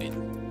me leaving.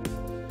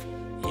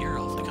 You're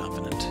awfully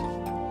confident.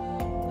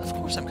 Of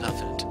course I'm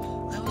confident.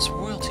 I was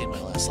royalty in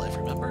my last life,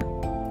 remember?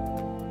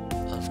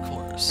 Of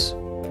course.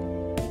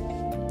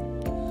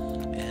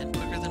 And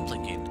quicker than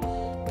blinking,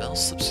 Belle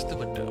slips through the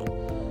window.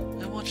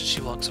 I watch as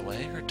she walks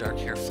away, her dark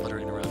hair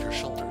fluttering around her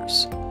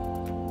shoulders.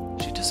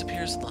 She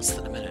disappears in less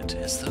than a minute,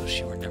 as though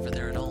she were never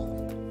there at all.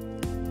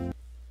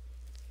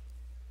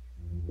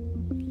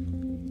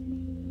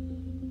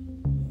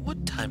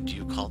 What time do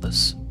you call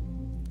this?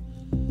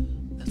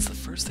 That's the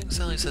first thing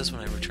Sally says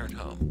when I return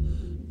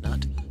home.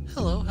 Not,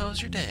 hello, how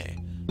was your day?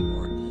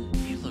 Or,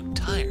 you look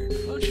tired,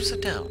 why don't you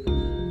sit down?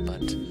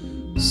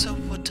 But, so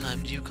what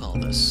time do you call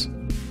this?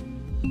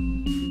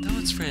 Though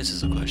it's phrased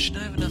as a question,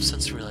 I have enough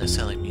sense to realize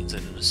Sally means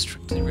it in a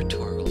strictly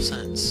rhetorical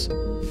sense.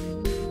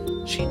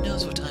 She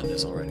knows what time it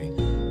is already.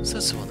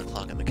 Says so on the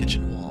clock on the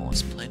kitchen wall,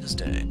 as plain as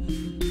day.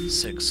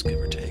 6, give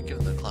or take,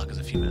 given the clock is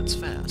a few minutes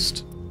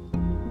fast.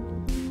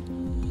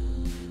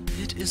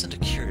 It isn't a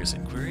curious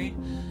inquiry,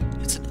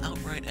 it's an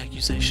outright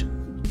accusation.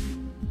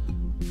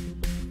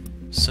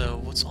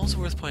 So, what's also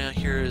worth pointing out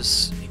here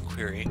is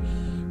inquiry.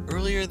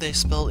 Earlier they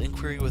spelled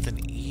inquiry with an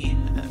E.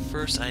 At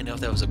first I didn't know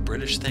if that was a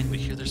British thing, but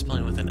here they're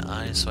spelling with an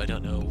I, so I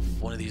don't know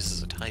if one of these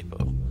is a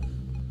typo.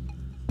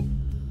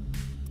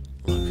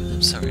 Look,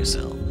 I'm sorry,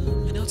 Sal.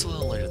 I know it's a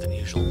little later than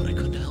usual, but I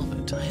couldn't help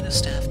it. I had a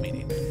staff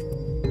meeting.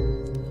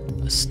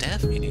 A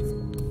staff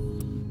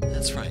meeting?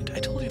 That's right, I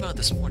told you about it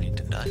this morning,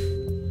 didn't I?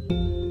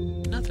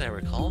 Not that I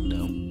recall,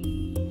 no.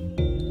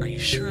 Are you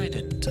sure I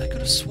didn't? I could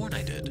have sworn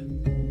I did.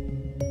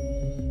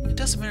 It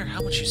doesn't matter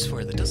how much you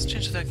swear, that doesn't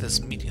change the fact that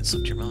this meeting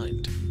slipped your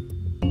mind.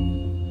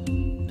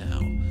 Now,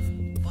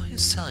 why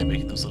is Sally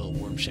making those little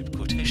worm-shaped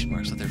quotation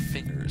marks with her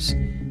fingers?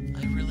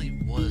 I really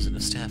was in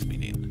a staff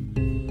meeting.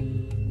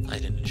 I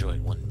didn't enjoy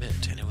it one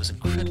bit, and it was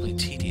incredibly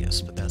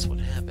tedious, but that's what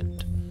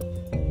happened.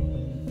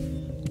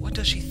 What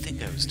does she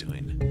think I was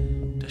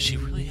doing? Does she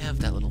really have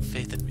that little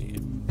faith in me?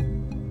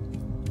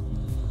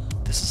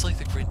 This is like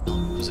the Great Milk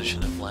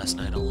Inquisition of last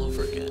night all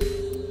over again,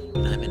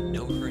 and I'm in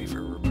no hurry for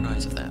a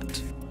reprise of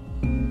that.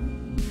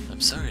 I'm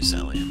sorry,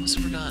 Sally, I must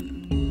have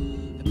forgotten.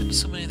 I've been to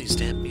so many of these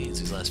damn meetings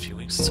these last few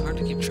weeks, it's hard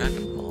to keep track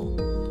of them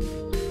all.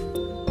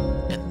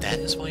 And that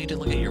is why you didn't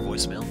look at your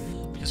voicemail?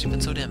 Because you've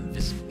been so damn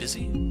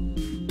busy?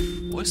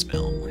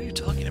 Voicemail? What are you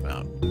talking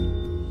about?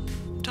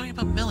 I'm talking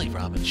about Melly,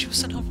 Robin. She was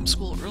sent home from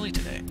school early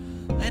today.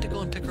 I had to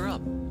go and pick her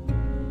up.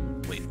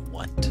 Wait,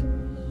 what?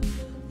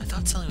 I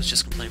thought Sally was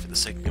just complaining for the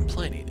sake of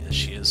complaining, as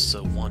she is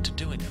so wont to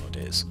doing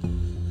nowadays.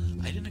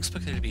 I didn't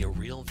expect there to be a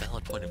real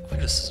valid point of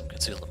criticism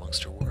concealed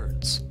amongst her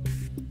words.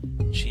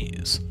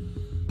 Jeez.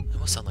 I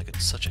must sound like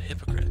such a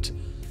hypocrite.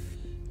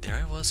 There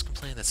I was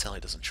complaining that Sally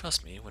doesn't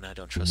trust me when I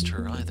don't trust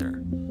her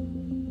either.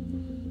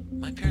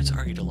 My parents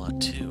argued a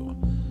lot too.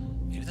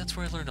 Maybe that's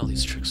where I learned all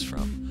these tricks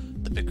from.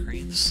 The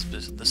bickering,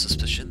 the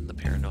suspicion, the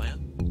paranoia,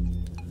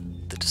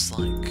 the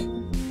dislike.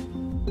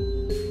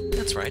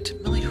 That's right,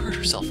 Millie hurt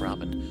herself,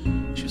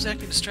 Robin. She was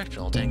acting distracted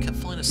all day and kept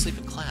falling asleep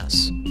in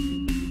class.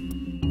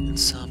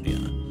 Insomnia.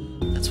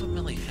 That's what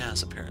Melly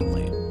has,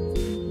 apparently.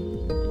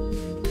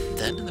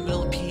 Then, in the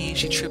middle of PE,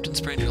 she tripped and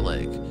sprained her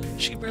leg.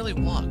 She could barely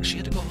walk. She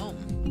had to go home.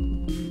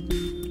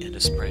 And a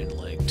sprained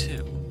leg,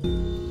 too.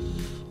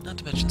 Not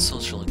to mention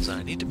social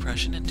anxiety,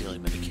 depression, and daily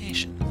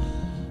medication.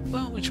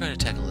 Well, we try to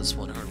tackle this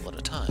one hurdle at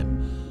a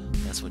time.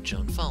 That's what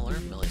Joan Fowler,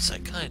 Melly's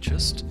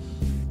psychiatrist,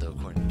 though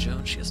according to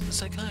Joan, she isn't a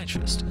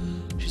psychiatrist.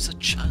 She's a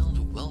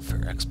child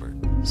welfare expert,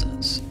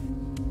 says.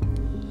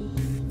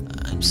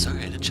 I'm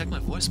sorry, I didn't check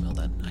my voicemail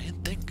then. I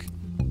didn't think.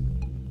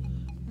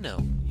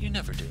 No, you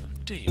never do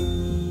you?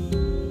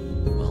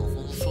 Well,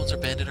 mobile phones are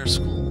banned at our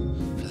school.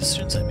 For the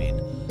students, I mean.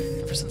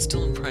 Ever since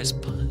Dylan Price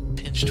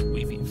pinched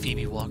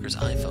Phoebe Walker's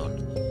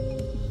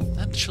iPhone.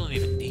 That children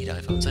even need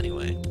iPhones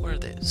anyway. What are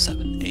they,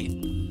 7, 8?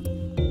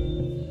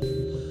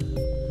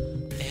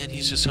 And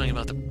he's just talking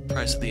about the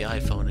price of the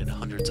iPhone in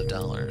hundreds of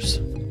dollars.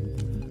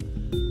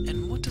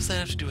 And what does that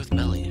have to do with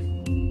Melly?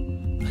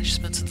 I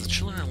just meant since the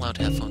children are allowed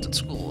to have phones at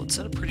school, it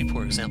set a pretty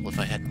poor example if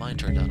I had mine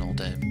turned on all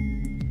day.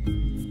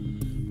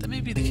 That may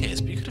be the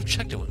case, but you could have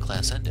checked it when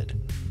class ended.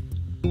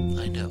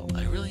 I know,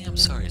 I really am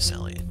sorry,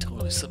 Sally. It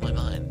totally slipped my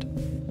mind.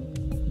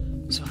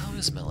 So how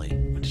is Melly?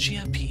 When did she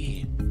have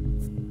PE?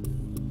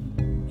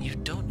 You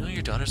don't know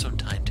your daughter's own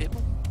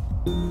timetable?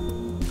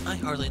 I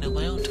hardly know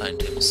my own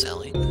timetable,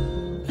 Sally.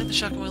 I had the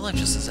shock of my life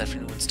just this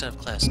afternoon. Instead of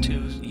class 2,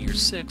 year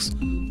 6,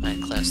 I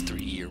had class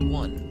 3, year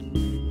 1.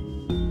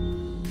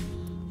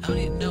 I don't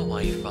even know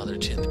why you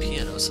bothered tuning the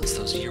piano since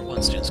those year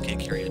 1 students can't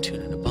carry a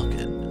tune in a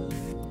bucket.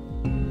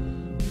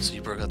 So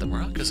you broke out the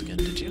maracas again,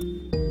 did you?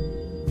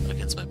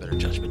 Against my better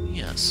judgment,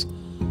 yes.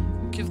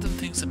 Give them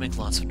things that make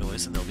lots of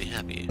noise and they'll be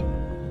happy.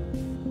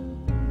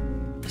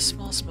 A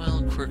small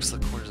smile quirks the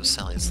corners of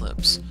Sally's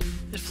lips.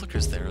 It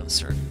flickers there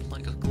uncertain,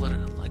 like a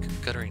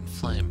guttering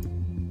flame.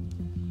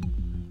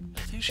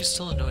 I think she's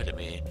still annoyed at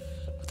me,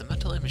 but the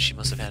mental image she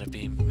must have had of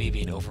me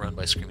being overrun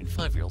by screaming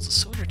 5-year-olds is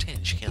so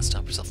entertaining she can't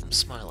stop herself from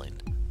smiling.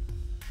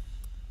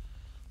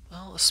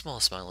 Well, a small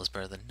smile is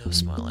better than no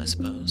smile, I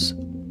suppose.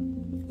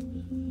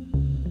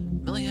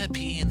 Melly had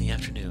PE in the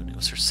afternoon. It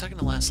was her second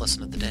to last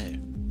lesson of the day.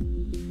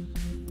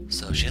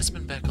 So she hasn't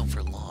been back home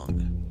for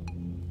long.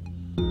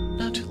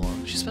 Not too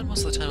long. She spent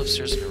most of the time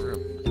upstairs in her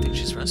room. I think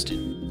she's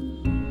resting.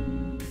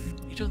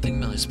 You don't think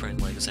Melly's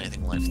sprained leg is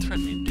anything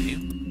life-threatening, do you?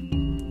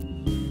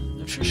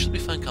 I'm sure she'll be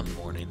fine come the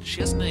morning. She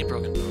hasn't any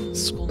broken bones.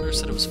 The school nurse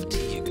said it was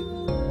fatigue.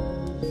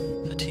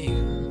 Fatigue?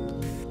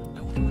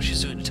 I wonder what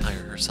she's doing to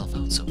tire herself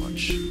out so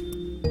much.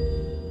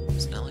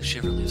 It's not like she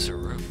ever leaves her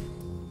room.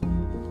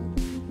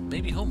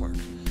 Maybe homework.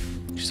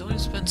 She's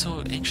always been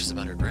so anxious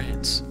about her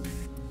grades.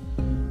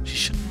 She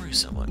shouldn't worry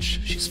so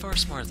much. She's far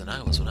smarter than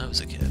I was when I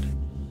was a kid.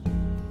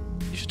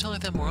 You should tell her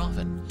that more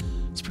often.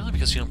 It's probably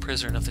because you don't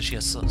praise her enough that she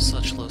has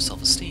such low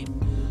self-esteem,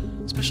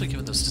 especially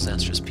given those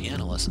disastrous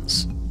piano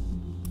lessons.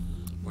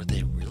 Were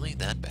they really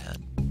that bad?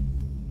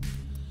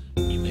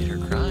 You made her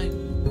cry?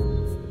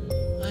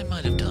 I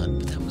might have done,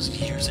 but that was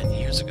years and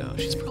years ago.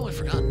 She's probably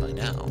forgotten by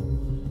now.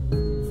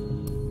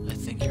 I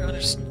think you're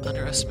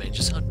underestimating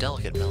just how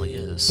delicate Melly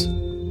is.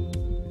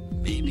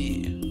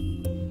 Maybe.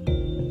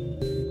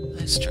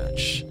 I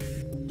stretch.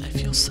 I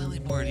feel slightly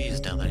more at ease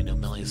now that I know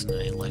Melly isn't in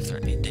any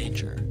life-threatening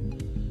danger.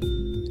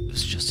 It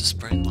was just a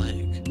sprained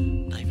leg,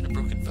 not even a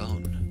broken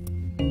bone.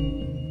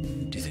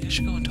 Do you think I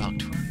should go and talk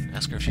to her?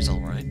 Ask her if she's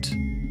alright?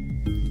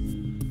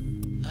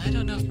 I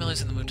don't know if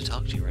Melly's in the mood to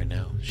talk to you right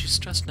now. She's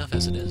stressed enough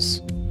as it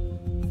is.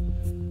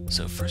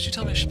 So first you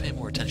tell me I should pay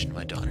more attention to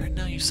my daughter, and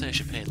now you say I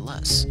should pay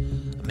less.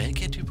 A man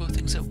can't do both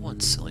things at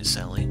once, silly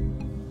Sally.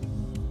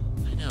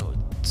 I know,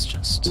 it's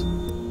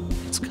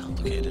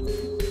complicated.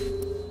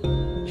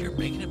 You're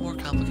making it more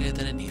complicated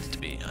than it needs to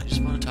be. I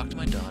just want to talk to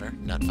my daughter,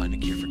 not find a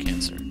cure for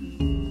cancer.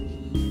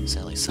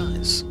 Sally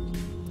sighs.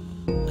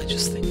 I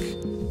just think,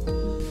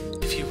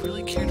 if you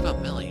really cared about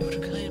Melly, you would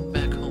have come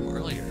back home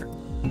earlier.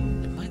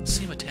 It might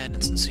seem a tad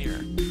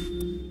insincere.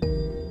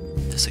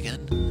 This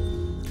again?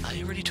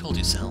 I already told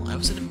you, Sal. I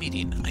was in a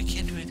meeting. I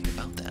can't do anything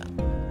about that.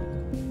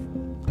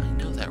 I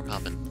know that,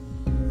 Robin.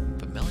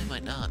 But Melly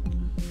might not.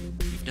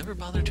 You've never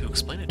bothered to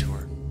explain it to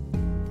her.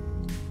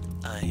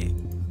 I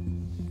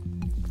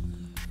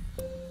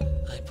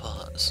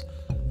pause,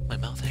 my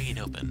mouth hanging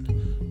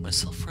open, my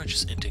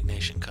self-righteous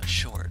indignation cut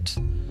short.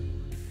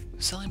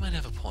 Sally might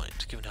have a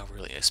point, given how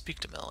rarely I speak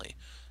to Melly.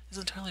 It's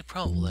entirely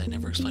probable that I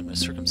never explained my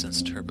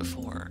circumstances to her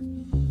before.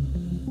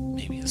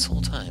 Maybe this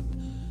whole time,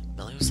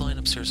 Melly was lying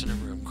upstairs in her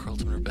room,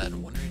 curled in her bed,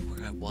 wondering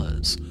where I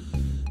was,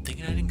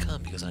 thinking I didn't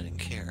come because I didn't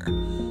care,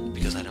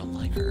 because I don't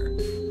like her.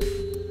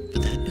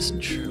 But that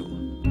isn't true.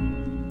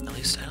 At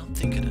least I don't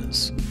think it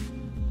is.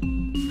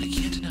 I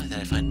can't deny that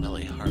I find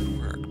Melly hard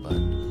work, but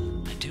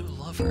I do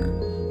love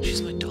her.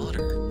 She's my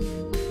daughter.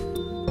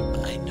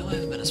 I know I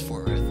haven't been as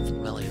forward with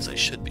Melly as I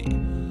should be,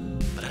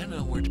 but I don't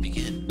know where to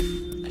begin.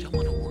 I don't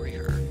want to worry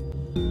her.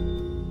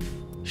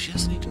 She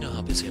doesn't need to know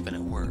how busy I've been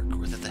at work,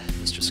 or that the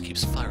headmistress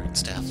keeps firing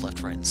staff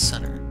left, right, and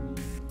center.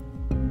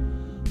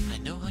 I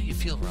know how you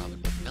feel, Robin,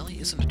 but Melly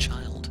isn't a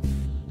child.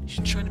 You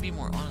should try to be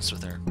more honest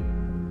with her.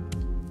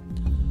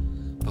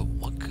 But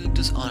what good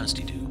does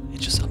honesty do? It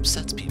just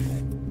upsets people.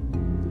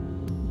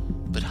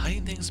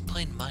 as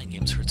playing mind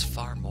games hurts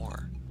far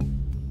more.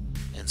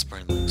 And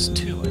sprained legs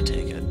too, I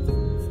take it.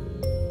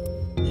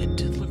 It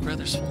did look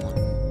rather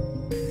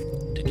swollen.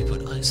 Did you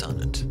put ice on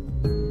it?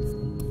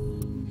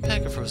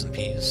 Pack of frozen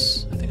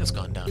peas. I think it's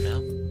gone down now.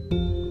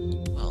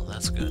 Well,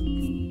 that's good.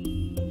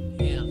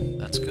 Yeah,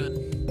 that's good.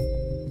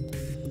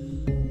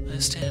 I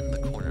stand in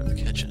the corner of the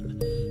kitchen,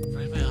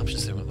 writing my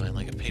options through my mind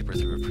like a paper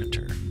through a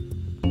printer.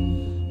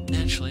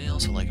 Naturally, I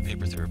also like a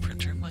paper through a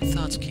printer. My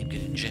thoughts keep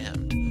getting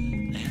jammed.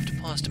 I have to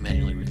pause to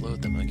manually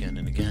reload them again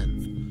and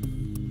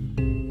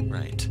again.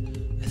 Right.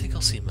 I think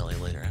I'll see Melly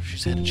later after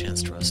she's had a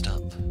chance to rest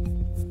up.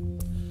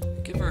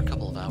 Give her a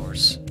couple of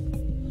hours.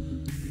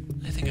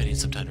 I think I need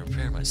some time to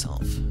prepare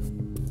myself.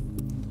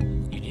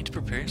 You need to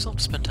prepare yourself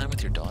to spend time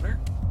with your daughter?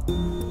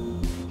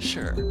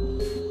 Sure.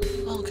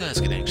 All guys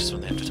get anxious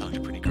when they have to talk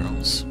to pretty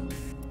girls.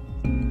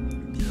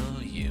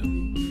 Oh,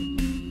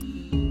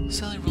 you.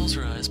 Sally rolls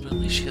her eyes, but at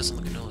least she doesn't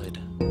look annoyed.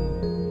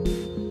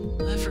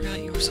 I forgot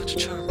you were such a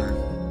charmer.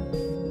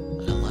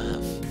 I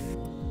laugh.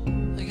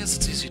 I guess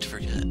it's easy to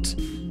forget.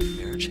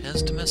 Marriage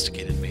has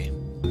domesticated me.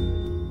 A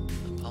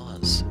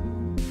pause.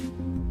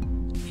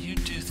 You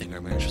do think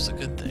our marriage was a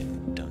good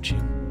thing, don't you?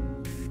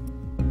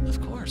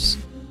 Of course.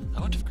 I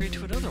wouldn't have agreed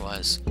to it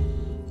otherwise.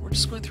 We're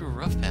just going through a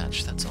rough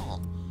patch, that's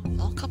all.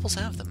 All couples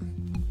have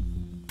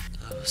them.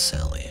 Oh,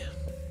 Sally.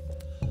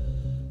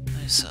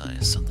 I sigh,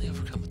 suddenly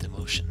overcome with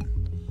emotion.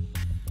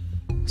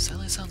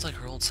 Sally sounds like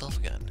her old self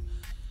again.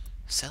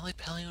 Sally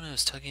Pally when I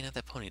was tugging at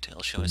that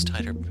ponytail she always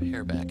tied her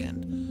hair back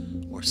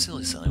in. Or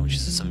silly Sally when she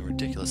said something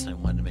ridiculous and I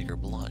wanted to make her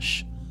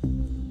blush.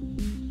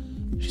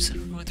 She said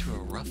we're going through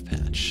a rough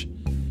patch.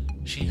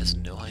 She has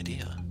no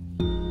idea.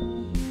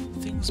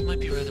 Things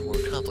might be rather more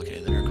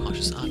complicated than her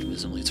cautious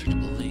optimism leads her to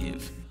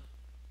believe.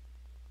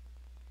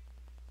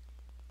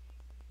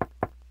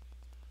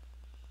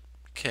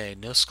 Okay,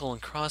 no skull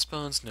and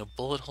crossbones, no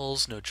bullet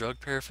holes, no drug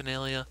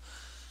paraphernalia.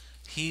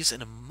 He's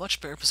in a much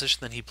better position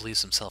than he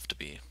believes himself to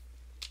be.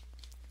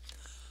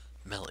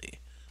 Melly.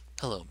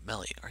 Hello,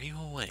 Melly, are you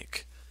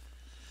awake?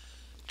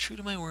 True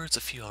to my words,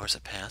 a few hours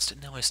have passed,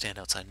 and now I stand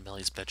outside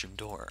Melly's bedroom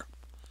door.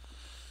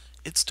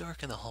 It's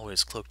dark and the hallway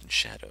is cloaked in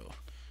shadow.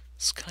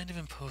 It's kind of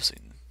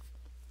imposing.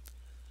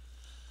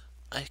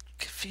 I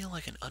feel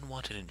like an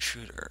unwanted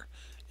intruder,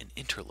 an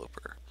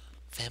interloper.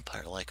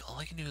 Vampire-like, all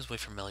I can do is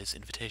wait for Melly's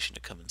invitation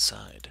to come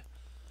inside.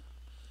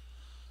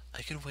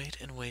 I can wait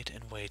and wait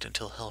and wait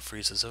until hell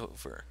freezes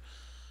over,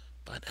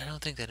 but I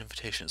don't think that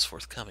invitation is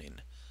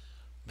forthcoming.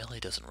 Melly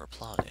doesn't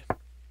reply.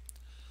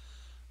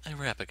 I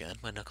rap again,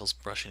 my knuckles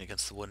brushing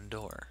against the wooden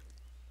door.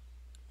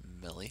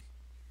 Melly?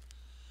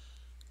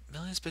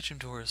 Melly's bedroom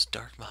door is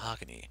dark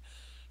mahogany,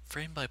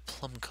 framed by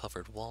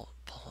plum-colored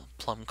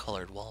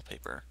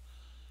wallpaper.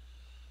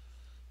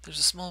 There's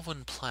a small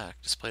wooden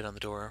plaque displayed on the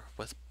door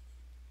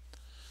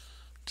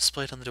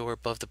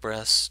above the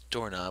brass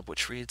doorknob,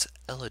 which reads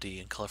Elodie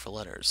in colorful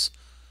letters.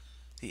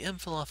 The M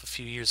fell off a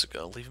few years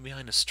ago, leaving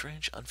behind a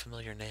strange,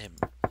 unfamiliar name.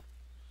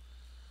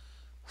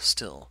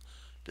 Still,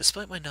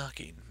 despite my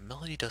knocking,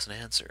 Melody doesn't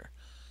answer.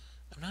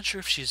 I'm not sure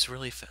if she's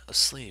really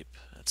asleep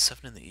at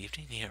 7 in the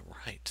evening, yeah,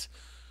 right,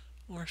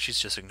 or if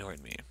she's just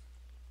ignoring me.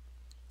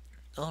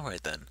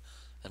 Alright then,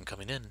 I'm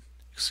coming in.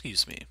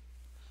 Excuse me.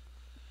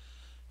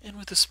 And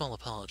with a small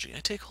apology, I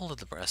take hold of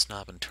the brass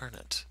knob and turn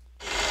it.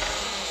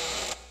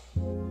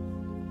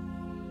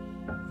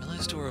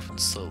 Melly's door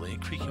opens slowly,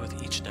 creaking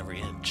with each and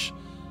every inch.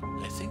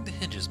 I think the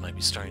hinges might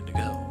be starting to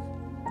go.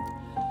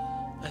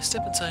 I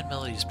step inside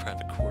Melody's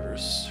private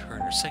quarters, her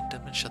inner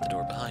sanctum, and shut the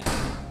door behind me.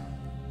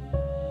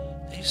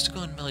 I used to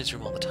go in Melly's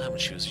room all the time when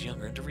she was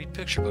younger and to read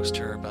picture books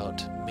to her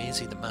about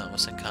Maisie the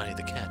mouse and Connie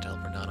the cat to help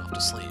her nod off to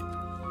sleep.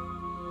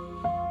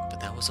 But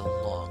that was a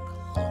long,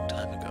 long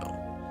time ago.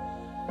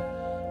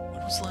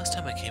 When was the last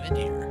time I came in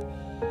here?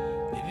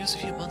 Maybe it was a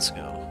few months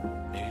ago.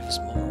 Maybe it was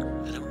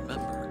more. I don't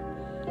remember.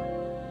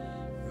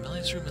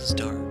 Melly's room is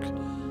dark.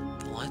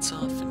 The lights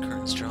off and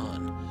curtains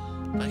drawn,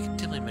 but I can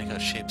dimly make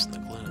out shapes in the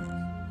gloom.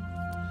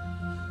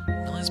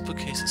 Melly's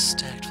bookcase is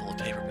stacked full of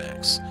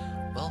paperbacks,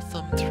 well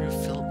thumbed through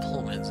Philip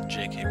Pullmans and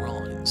J.K.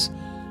 Rowlings,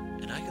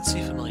 and I can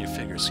see familiar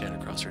figures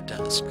scattered across her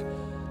desk.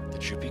 The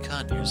droopy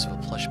contours of a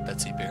plush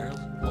Betsy Bear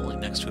lolling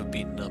next to a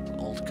beaten-up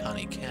old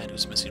Connie cat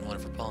who's missing one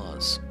of her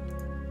paws.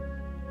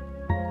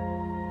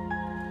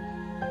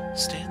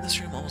 Staying in this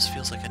room almost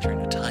feels like entering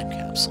a time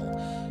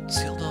capsule,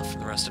 sealed off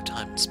from the rest of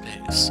time and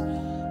space.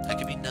 I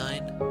could be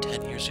 9,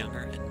 10 years younger,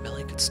 and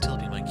Melly could still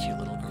be my cute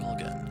little girl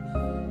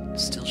again.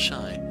 Still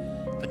shy,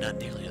 but not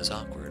nearly as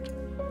awkward.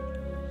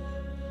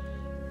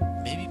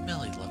 Maybe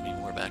Melly loved me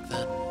more back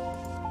then.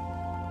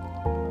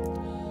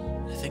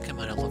 I think I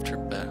might have loved her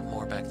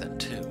more back then,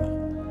 too.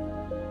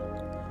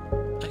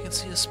 I can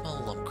see a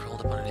small lump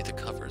curled up underneath the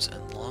covers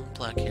and long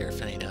black hair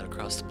fanning out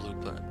across the blue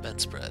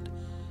bedspread,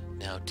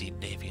 now deep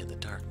navy in the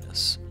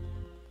darkness.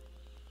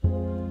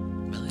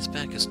 Melly's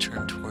back is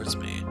turned towards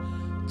me,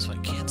 so I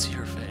can't see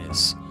her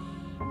face.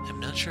 I'm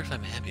not sure if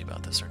I'm happy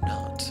about this or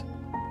not.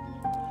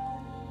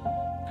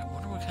 I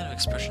wonder what kind of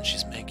expression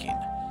she's making.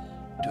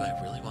 Do I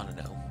really want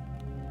to know?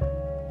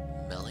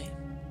 Melly?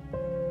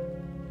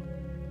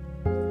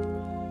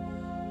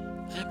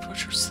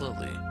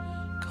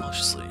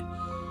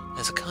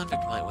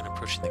 might when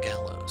approaching the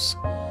gallows,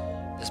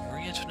 as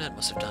Marie Antoinette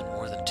must have done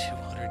more than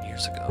 200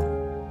 years ago.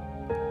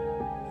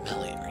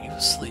 Melly, are you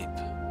asleep?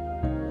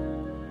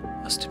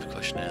 A stupid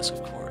question to ask,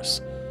 of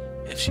course.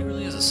 If she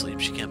really is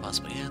asleep, she can't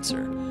possibly answer.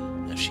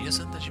 And if she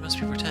isn't, then she must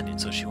be pretending,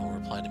 so she won't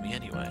reply to me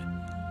anyway.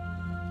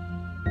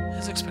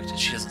 As expected,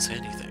 she doesn't say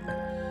anything.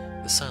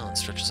 The silence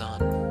stretches on.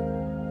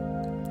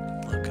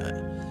 Look,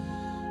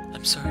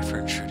 I'm sorry for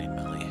intruding,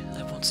 Melly.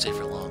 I won't stay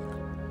for long.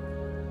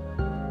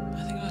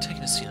 I think about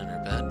taking a seat on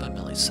her bed by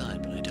Melly's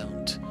side, but I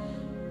don't.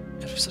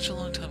 After such a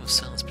long time of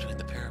silence between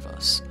the pair of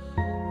us,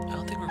 I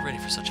don't think we're ready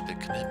for such a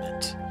big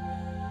commitment.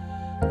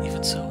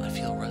 Even so, I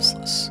feel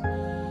restless.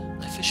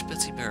 I fish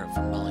Betsy Bear up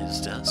from Melly's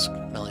desk.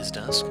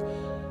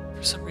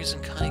 For some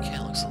reason, Connie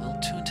Cat looks a little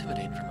too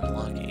intimidating for my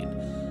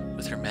longing,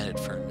 with her matted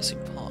fur and missing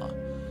paw,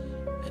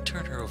 and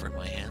turn her over in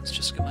my hands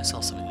just to give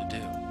myself something to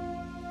do.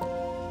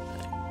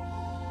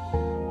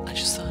 I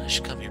just thought I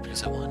should come here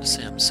because I wanted to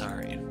say I'm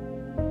sorry.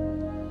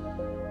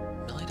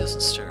 Melly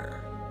doesn't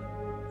stir.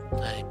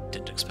 I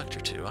didn't expect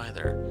her to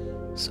either,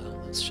 so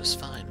that's just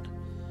fine.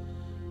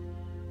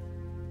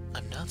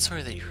 I'm not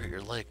sorry that you hurt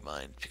your leg,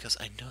 mind, because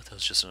I know that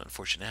was just an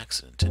unfortunate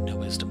accident, and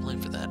nobody's to blame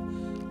for that,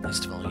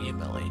 least of all you,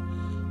 Melly.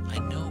 I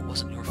know it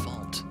wasn't your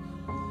fault.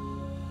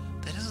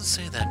 That doesn't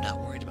say that I'm not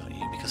worried about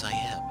you, because I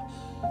am,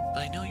 but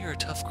I know you're a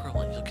tough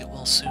girl and you'll get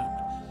well soon.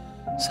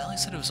 Sally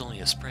said it was only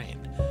a sprain.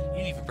 You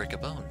didn't even break a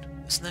bone.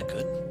 Isn't that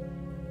good?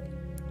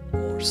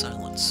 More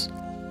silence.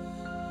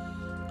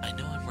 I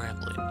know I'm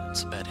rambling.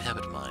 It's a bad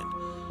habit of mine,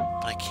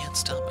 but I can't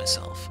stop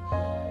myself.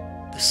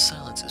 This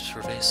silence is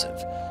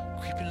pervasive,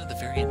 creeping into the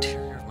very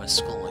interior of my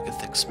skull like a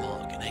thick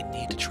smog, and I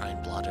need to try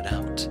and blot it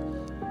out.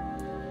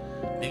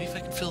 Maybe if I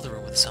can fill the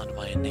room with the sound of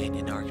my inane,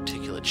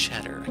 inarticulate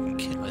chatter, I can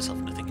kid myself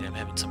into thinking I'm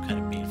having some kind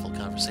of meaningful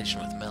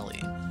conversation with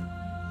Melly.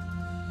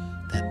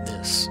 That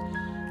this,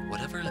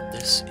 whatever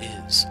this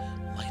is,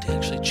 might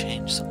actually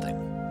change something.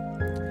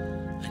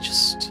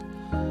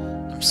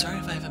 I'm sorry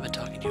if I haven't been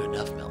talking to you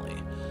enough, Melly.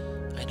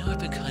 I know I've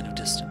been kind of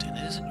distant, and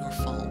it isn't your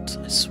fault.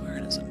 I swear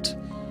it isn't.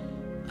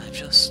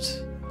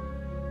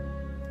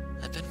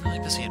 I've been really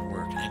busy at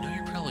work, and I know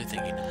you're probably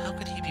thinking, how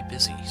could he be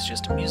busy? He's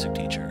just a music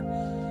teacher.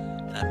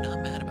 And I'm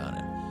not mad about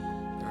it.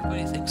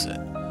 Everybody thinks it.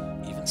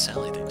 Even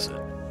Sally thinks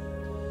it.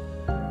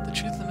 The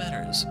truth of the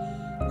matter is,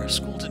 our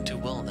school didn't do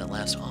well in that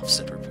last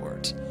offset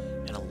report,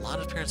 and a lot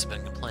of parents have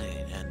been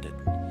complaining, and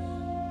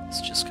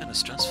it's just kind of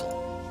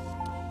stressful.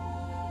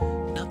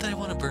 Not that I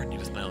want to burden you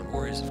with my own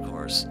worries, of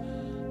course,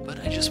 but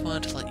I just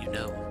wanted to let you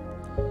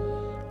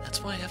know.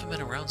 That's why I haven't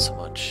been around so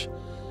much.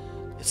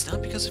 It's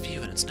not because of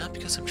you, and it's not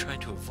because I'm trying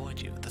to avoid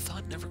you. The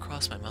thought never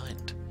crossed my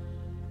mind.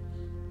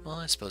 Well,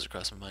 I suppose it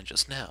crossed my mind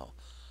just now,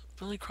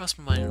 but only crossed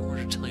my mind in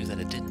order to tell you that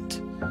it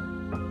didn't.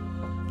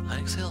 I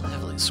exhale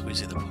heavily,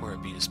 squeezing the poor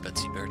abused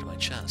Betsy Bear to my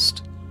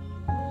chest.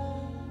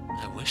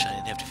 I wish I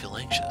didn't have to feel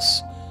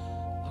anxious.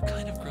 What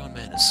kind of grown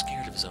man is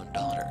scared of his own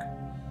daughter?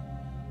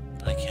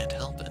 But I can't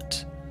help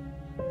it.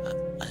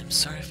 I'm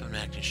sorry if I'm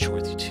acting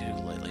short with you too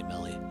lately,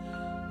 Melly.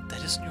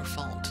 That isn't your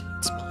fault.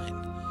 It's mine.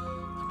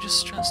 I'm just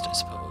stressed, I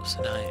suppose,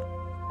 and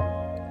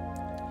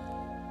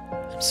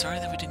I'm sorry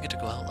that we didn't get to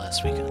go out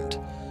last weekend.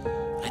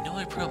 I know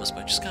I promised,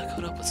 but I just got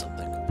caught up with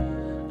something.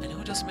 I know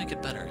it doesn't make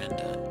it better, and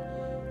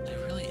I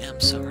really am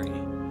sorry.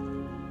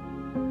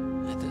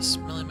 At this,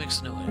 Melly makes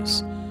a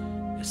noise.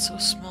 It's so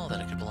small that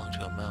it could belong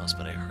to a mouse,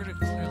 but I heard it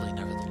clearly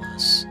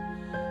nevertheless.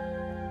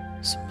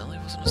 So Melly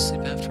wasn't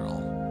asleep after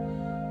all.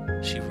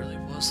 She really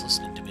was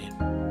listening to me.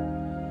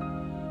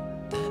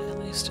 That, at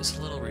least, is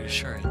a little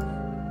reassuring.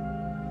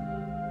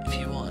 If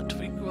you want,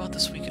 we can go out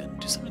this weekend,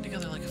 do something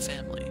together like a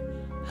family.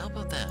 How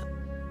about that?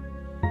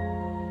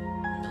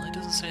 Melly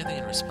doesn't say anything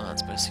in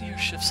response, but I see her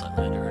shift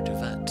slightly under her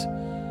duvet.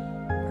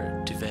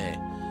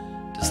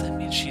 Does that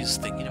mean she's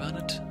thinking about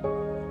it?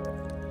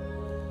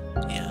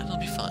 Yeah, it'll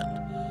be fun.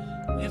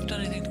 We haven't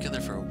done anything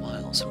together for a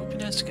while, so it would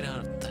be nice to get out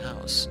of the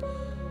house.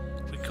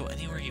 We can go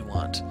anywhere you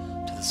want.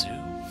 To the zoo,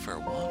 for a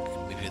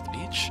walk, maybe at the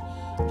beach.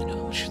 I know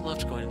how much you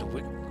loved going to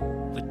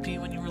Whitby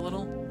when you were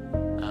little.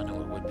 I don't know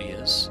what Whitby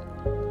is.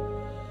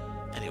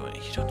 Anyway,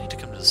 you don't need to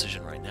come to a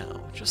decision right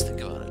now. Just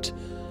think about it.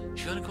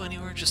 If you want to go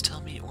anywhere, just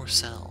tell me or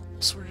Sal.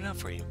 We'll sort it out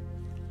for you.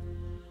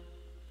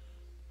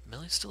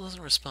 Melly still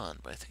doesn't respond,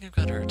 but I think I've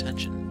got her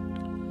attention.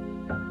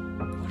 I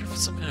wonder if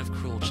it's some kind of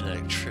cruel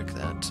genetic trick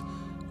that,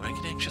 when I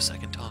get anxious, I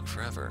can talk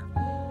forever,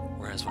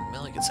 whereas when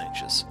Melly gets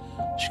anxious,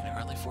 she can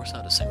hardly force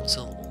out a single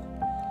syllable.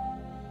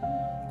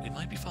 We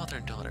might be father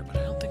and daughter, but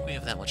I don't think we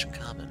have that much in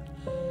common.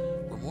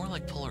 We're more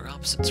like polar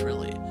opposites,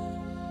 really.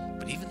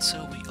 But even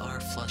so, we are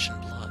flesh and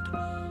blood.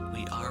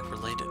 We are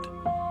related.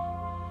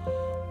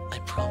 I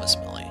promise,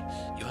 Melly.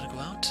 You want to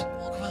go out?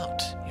 We'll go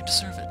out. You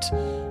deserve it.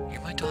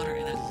 You're my daughter,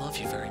 and I love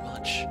you very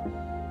much.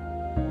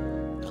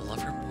 I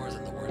love her more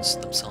than the words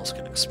themselves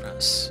can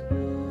express.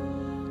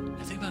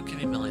 I think about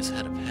giving Melly's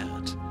head a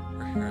pat,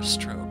 or hair a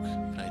stroke,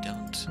 but I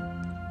don't.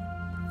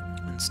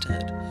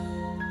 Instead,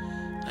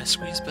 I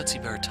squeeze Betsy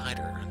Bear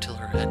tighter until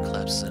her head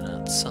collapses in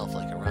on itself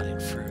like a rotting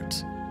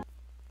fruit.